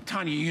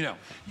Tanya, you know,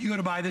 you go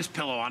to buy this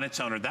pillow on its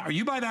own, or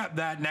you buy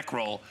that neck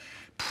roll,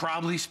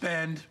 probably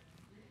spend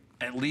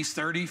at least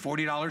 $30,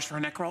 $40 for a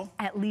neck roll?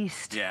 At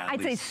least. Yeah,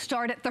 I'd say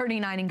start at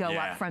 $39 and go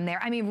up from there.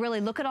 I mean,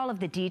 really, look at all of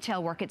the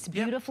detail work. It's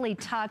beautifully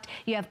tucked.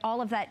 You have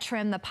all of that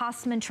trim. The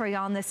passementerie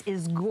on this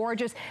is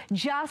gorgeous.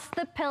 Just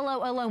the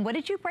pillow alone. What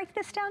did you break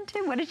this down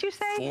to? What did you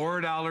say?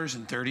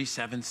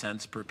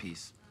 $4.37 per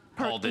piece.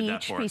 Paul did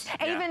that for us.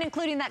 Even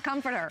including that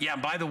comforter. Yeah,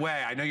 by the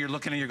way, I know you're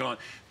looking and you're going,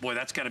 boy,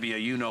 that's got to be a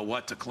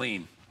you-know-what to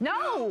clean.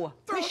 No,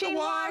 machine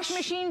wash,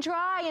 machine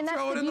dry, and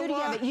that's the beauty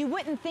of it. You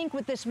wouldn't think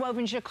with this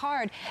woven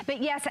jacquard,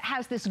 but yes, it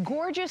has this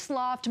gorgeous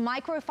loft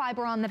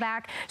microfiber on the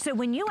back. So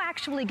when you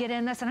actually get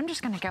in this, and I'm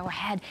just going to go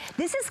ahead,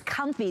 this is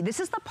comfy.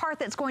 This is the part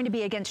that's going to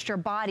be against your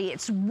body.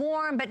 It's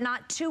warm, but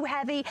not too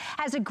heavy.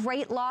 Has a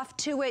great loft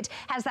to it.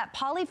 Has that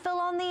polyfill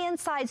on the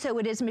inside, so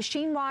it is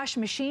machine wash,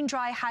 machine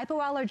dry,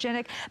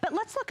 hypoallergenic. But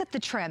let's look at the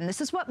trim. This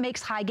is what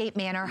makes Highgate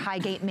Manor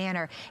Highgate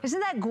Manor.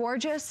 Isn't that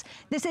gorgeous?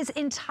 This is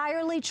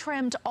entirely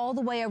trimmed all the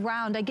way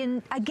around.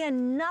 Again,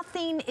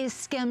 nothing is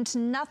skimped,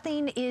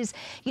 nothing is,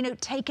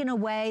 taken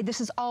away. This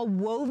is all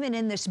woven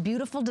in this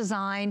beautiful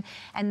design,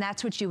 and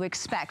that's what you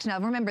expect. Now,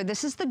 remember,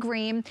 this is the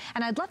green,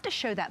 and I'd love to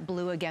show that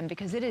blue again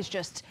because it is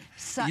just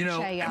such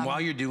a... and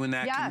while you're doing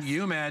that, can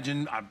you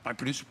imagine, my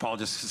producer Paul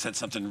just said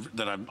something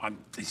that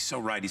he's so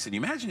right. He said,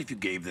 imagine if you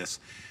gave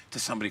this to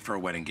somebody for a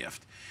wedding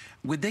gift.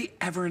 Would they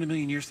ever in a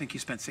million years think you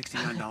spent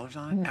 $69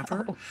 on it? No.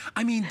 Ever?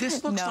 I mean,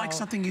 this looks like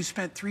something you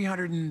spent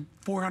 $300 and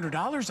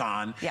 $400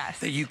 on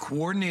that you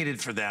coordinated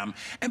for them.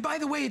 And by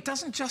the way, it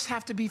doesn't just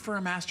have to be for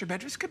a master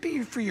bedroom. This could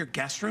be for your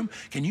guest room.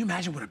 Can you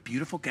imagine what a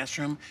beautiful guest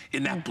room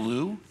in that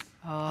blue?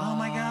 Oh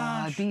my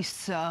gosh. It'd be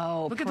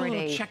so Look pretty. At the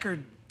little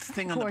checkered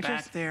thing on the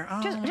back there.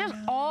 Oh, just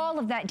all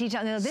of that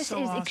detail. Now, this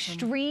is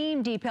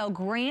extreme detail,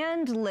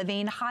 grand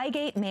living,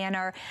 Highgate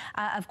Manor.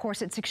 Of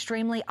course, it's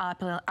extremely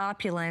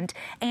opulent,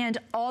 and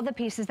all the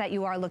pieces that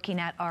you are looking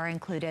at are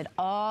included.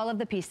 All of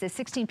the pieces,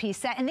 16-piece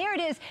set, and there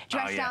it is,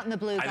 dressed out in the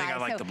blue, guys. I think I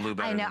like the blue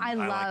better. I know, I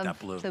love like that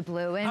blue. the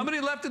blue. And how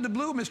many left in the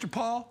blue, Mr.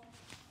 Paul?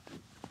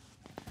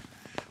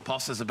 Paul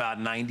says about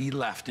 90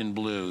 left in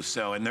blue.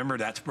 So, and remember,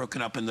 that's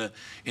broken up in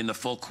the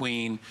full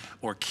queen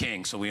or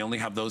king. So we only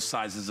have those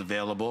sizes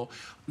available.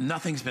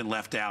 Nothing's been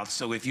left out.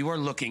 So if you are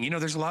looking, you know,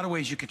 there's a lot of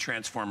ways you can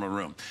transform a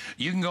room.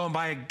 You can go and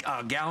buy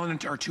a gallon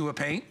or two of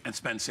paint and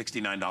spend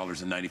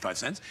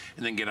 $69.95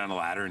 and then get on a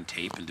ladder and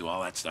tape and do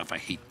all that stuff. I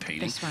hate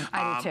painting. This one,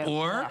 I do too.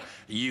 Or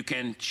you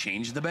can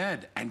change the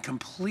bed and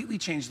completely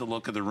change the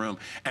look of the room.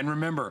 And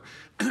remember,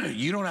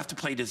 you don't have to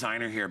play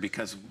designer here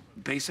because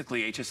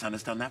basically HSN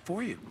has done that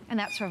for you. And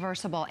that's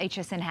reversible.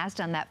 HSN has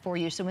done that for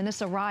you. So when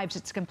this arrives,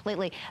 it's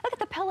completely, look at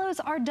the pillows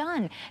are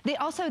done.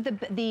 Also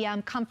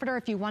the comforter,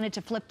 if you wanted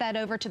to flip that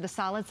over to the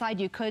solid side,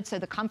 you could. So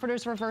the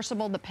comforter's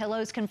reversible, the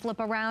pillows can flip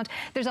around.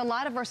 There's a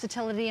lot of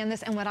versatility in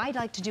this. And what I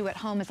like to do at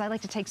home is I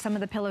like to take some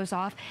of the pillows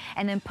off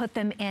and then put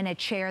them in a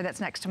chair that's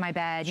next to my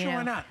bed. Sure, you know,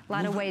 why not? A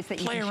lot of ways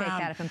that you can shake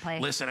that up and play.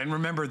 Listen, and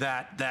remember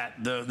that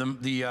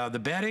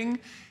the bedding,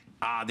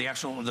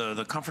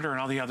 the comforter and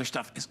all the other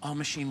stuff is all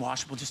machine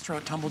washable. Just throw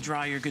it tumble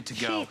dry, you're good to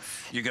go.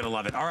 You're gonna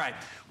love it. All right,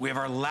 we have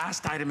our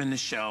last item in the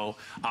show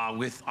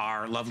with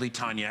our lovely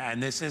Tanya,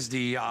 and this is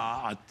the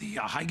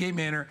Highgate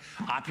Manor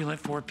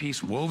opulent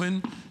 4-piece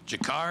woven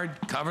jacquard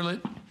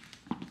coverlet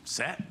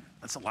set.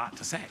 That's a lot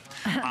to say.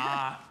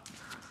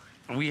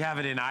 We have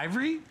it in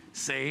ivory,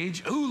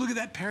 sage. Ooh, look at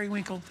that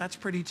periwinkle. That's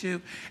pretty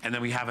too. And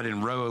then we have it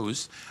in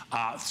rose.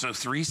 So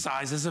 3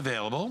 sizes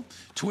available.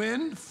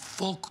 Twin,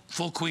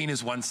 full queen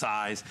is 1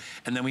 size.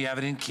 And then we have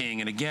it in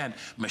king. And again,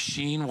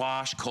 machine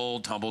wash,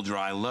 cold, tumble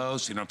dry, low,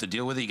 so you don't have to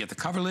deal with it. You get the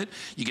coverlet,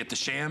 you get the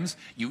shams.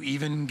 You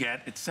even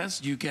get, it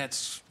says you get,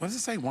 what does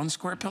it say, 1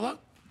 square pillow?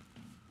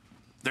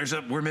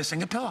 We're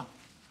missing a pillow.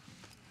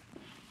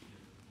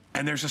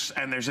 And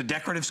there's a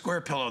decorative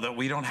square pillow that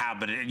we don't have,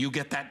 but you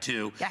get that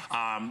too. Yes.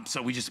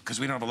 So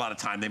because we don't have a lot of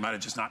time, they might have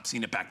just not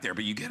seen it back there,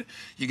 but you get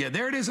it.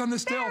 There it is on the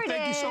still.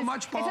 Thank you so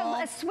much,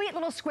 Paul. It's a sweet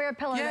little square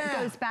pillow that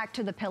goes back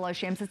to the pillow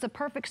shams. It's a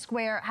perfect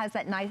square. It has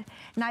that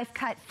knife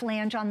cut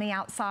flange on the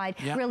outside.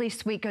 Yep. Really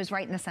sweet, goes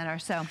right in the center.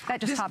 So that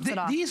just tops it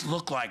off. These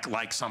look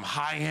like some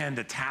high-end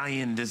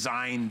Italian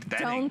designed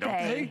bedding, don't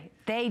they?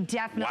 They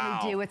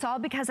definitely do. It's all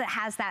because it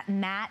has that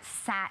matte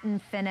satin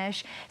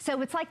finish.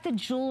 So it's like the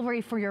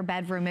jewelry for your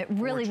bedroom. It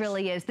really,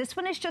 really is. This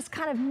one is just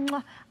kind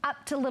of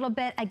up to a little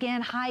bit.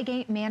 Again,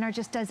 Highgate Manor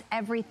just does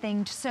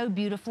everything so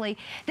beautifully.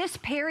 This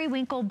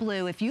periwinkle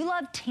blue, if you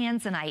love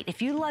tanzanite,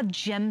 if you love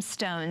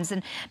gemstones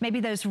and maybe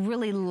those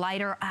really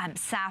lighter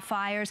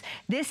sapphires,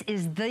 this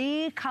is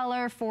the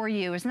color for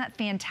you. Isn't that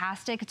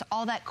fantastic? It's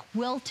all that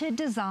quilted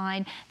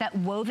design, that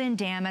woven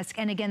damask,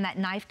 and again, that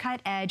knife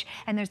cut edge,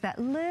 and there's that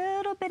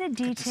little bit of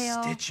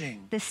detail.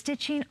 The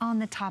stitching on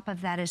the top of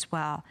that as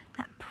well. Isn't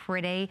that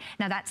pretty?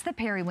 Now that's the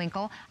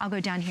periwinkle. I'll go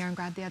down here and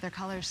grab the other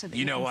colors so that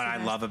you know what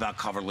I love about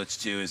coverlets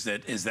too is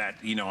that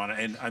you know,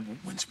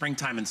 when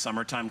springtime and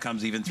summertime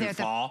comes, even through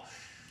fall,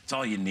 it's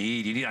all you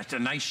need. You need a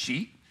nice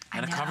sheet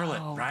and a coverlet,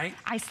 right?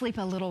 I sleep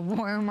a little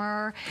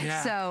warmer,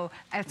 so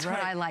that's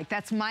what I like.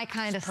 That's my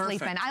kind of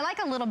sleeping. I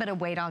like a little bit of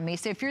weight on me,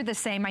 so if you're the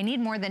same, I need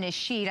more than a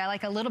sheet. I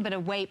like a little bit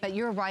of weight, but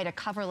you're right, a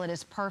coverlet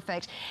is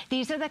perfect.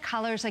 These are the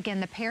colors,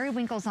 again, the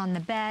periwinkle's on the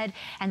bed,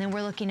 and then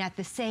we're looking at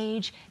the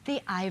sage, the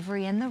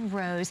ivory, and the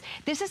rose.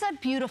 This is a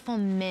beautiful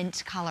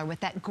mint color with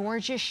that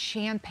gorgeous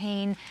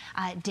champagne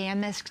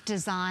damask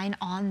design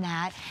on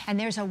that, and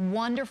there's a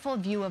wonderful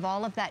view of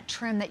all of that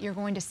trim that you're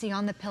going to see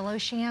on the pillow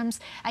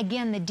shams.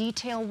 Again, the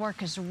detail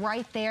work is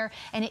right there,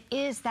 and it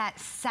is that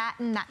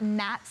satin, that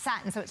matte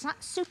satin, so it's not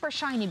super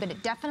shiny, but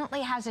it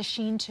definitely has a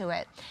sheen to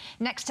it.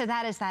 Next to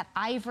that is that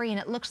ivory, and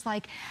it looks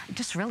like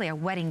just really a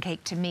wedding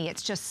cake to me.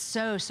 It's just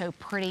so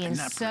pretty and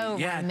so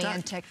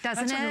romantic,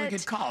 doesn't it? That's a really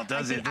good call,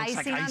 doesn't it?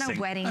 Like the icing on a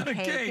wedding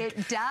cake.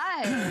 It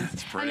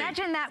does.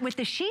 Imagine that with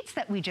the sheets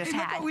that we just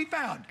had. Look what we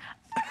found.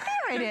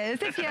 There it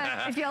is. If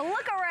you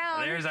look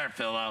around. There's our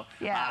pillow.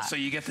 Yeah. So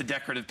you get the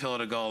decorative pillow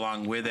to go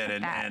along with it,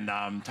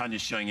 and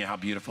Tanya's showing you how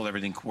beautiful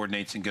everything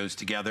coordinates and goes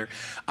together.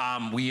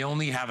 We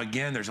only have,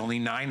 again, there's only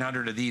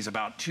 900 of these,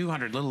 about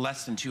 200, a little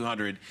less than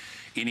 200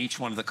 in each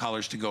one of the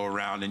colors to go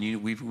around,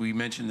 and we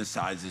mentioned the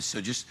sizes,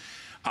 so just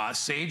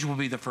sage will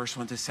be the first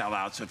one to sell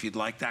out, so if you'd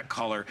like that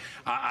color,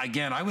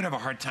 again, I would have a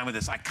hard time with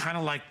this.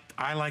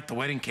 I like the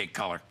wedding cake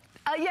color.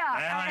 I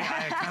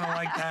kind of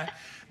like that.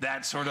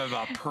 That sort of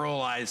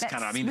pearlized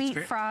kind of, I mean,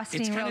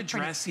 it's kind of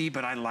dressy,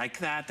 but I like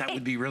that. That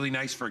would be really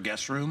nice for a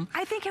guest room.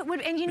 I think it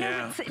would, and you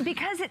know,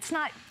 because it's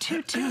not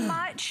too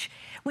much.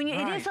 When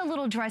it is a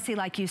little dressy,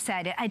 like you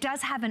said, it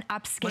does have an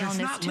upscaleness to it. But it's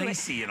not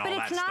lacy and all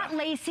that stuff. But it's not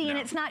lacy and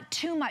it's not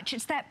too much.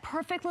 It's that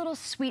perfect little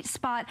sweet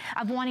spot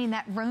of wanting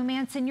that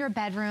romance in your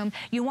bedroom.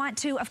 You want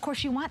to, of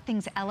course, you want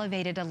things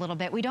elevated a little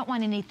bit. We don't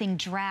want anything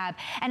drab.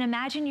 And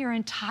imagine your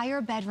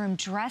entire bedroom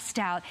dressed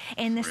out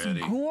in this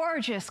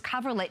gorgeous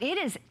coverlet. It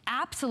is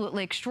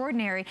absolutely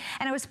extraordinary.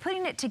 And I was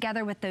putting it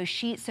together with those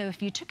sheets. So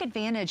if you took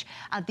advantage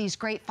of these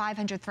great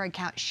 500 thread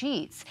count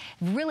sheets,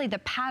 really the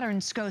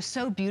patterns go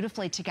so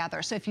beautifully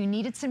together. So if you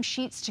needed some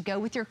sheets to go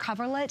with your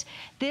coverlet,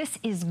 this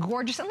is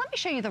gorgeous. And let me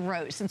show you the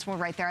rose since we're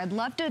right there. I'd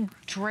love to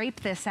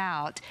drape this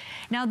out.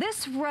 Now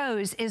this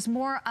rose is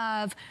more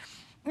of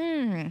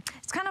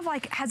It's kind of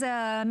like, has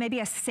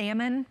maybe a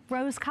salmon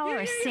rose color,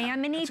 a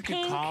salmony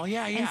pink. Good call.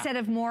 Yeah, yeah. Instead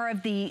of more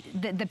of the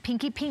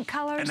pinky pink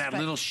colors. And that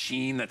little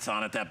sheen that's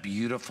on it, that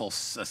beautiful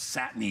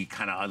satiny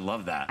kind of, I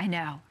love that. I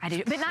know, I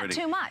do, but not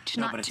too much,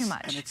 not too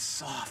much. And it's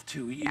soft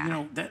too. You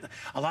know,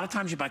 a lot of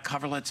times you buy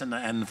coverlets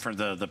and for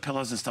the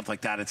pillows and stuff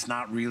like that, it's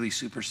not really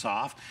super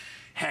soft.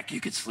 Heck,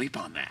 you could sleep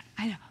on that.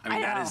 I know. I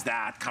mean, that is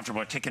that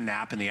comfortable. Take a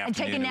nap in the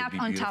afternoon. And take a nap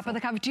on top of the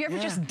cover. Do you ever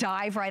just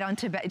dive right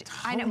onto bed?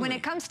 Totally. I know, when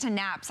it comes to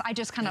naps, I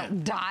just kind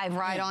of dive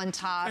right on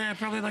top. Yeah,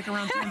 probably like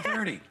around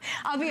 10:30.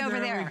 I'll be over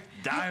there.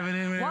 Diving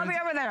in. I'll be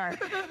over there.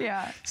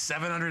 Yeah.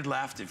 700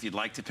 left. If you'd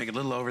like to pick a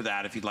little over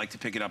that, if you'd like to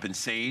pick it up in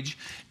Sage,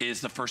 is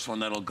the first one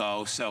that'll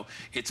go. So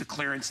it's a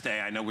clearance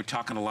day. I know we're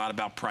talking a lot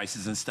about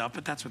prices and stuff,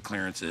 but that's what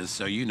clearance is.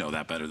 So you know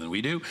that better than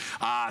we do.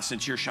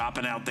 Since you're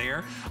shopping out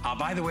there.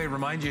 By the way,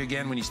 remind you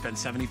again, when you spend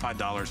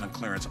 $75 on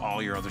clearance,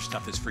 all your other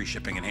stuff is free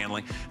shipping and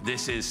handling.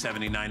 This is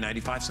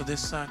 $79.95, so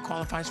this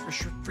qualifies for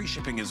free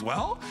shipping as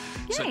well.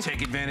 Yay. So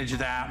take advantage of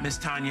that. Miss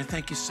Tanya,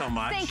 thank you so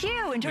much. Thank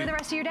you. Enjoy the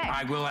rest of your day.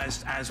 I will,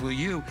 as will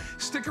you.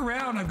 Stick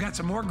around. I've got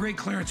some more great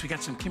clearance. We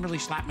got some Kimberly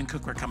Schlappman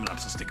cookware coming up,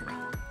 so stick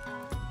around.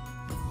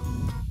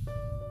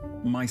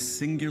 My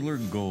singular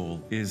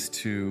goal is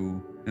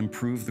to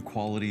improve the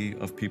quality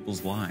of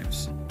people's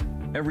lives.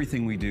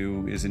 Everything we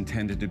do is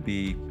intended to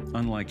be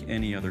unlike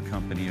any other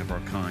company of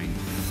our kind.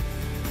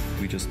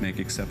 We just make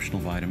exceptional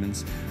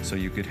vitamins so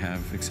you could have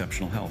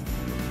exceptional health.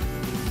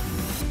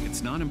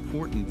 It's not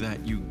important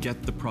that you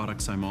get the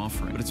products I'm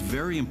offering, but it's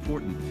very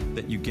important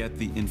that you get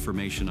the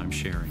information I'm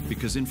sharing,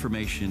 because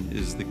information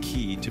is the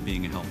key to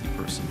being a healthy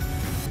person.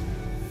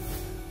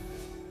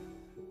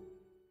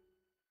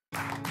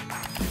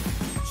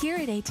 Here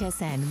at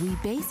HSN, we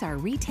base our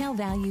retail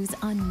values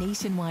on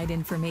nationwide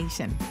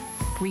information.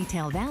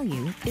 Retail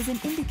value is an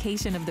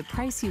indication of the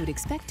price you would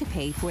expect to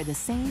pay for the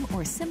same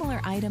or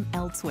similar item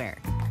elsewhere,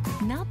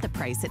 not the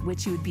price at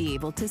which you would be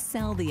able to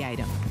sell the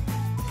item.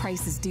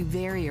 Prices do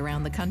vary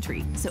around the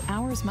country, so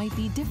ours might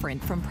be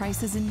different from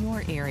prices in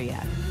your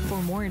area.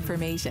 For more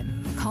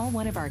information, call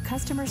one of our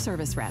customer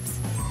service reps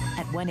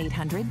at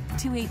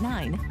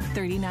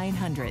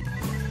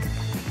 1-800-289-3900.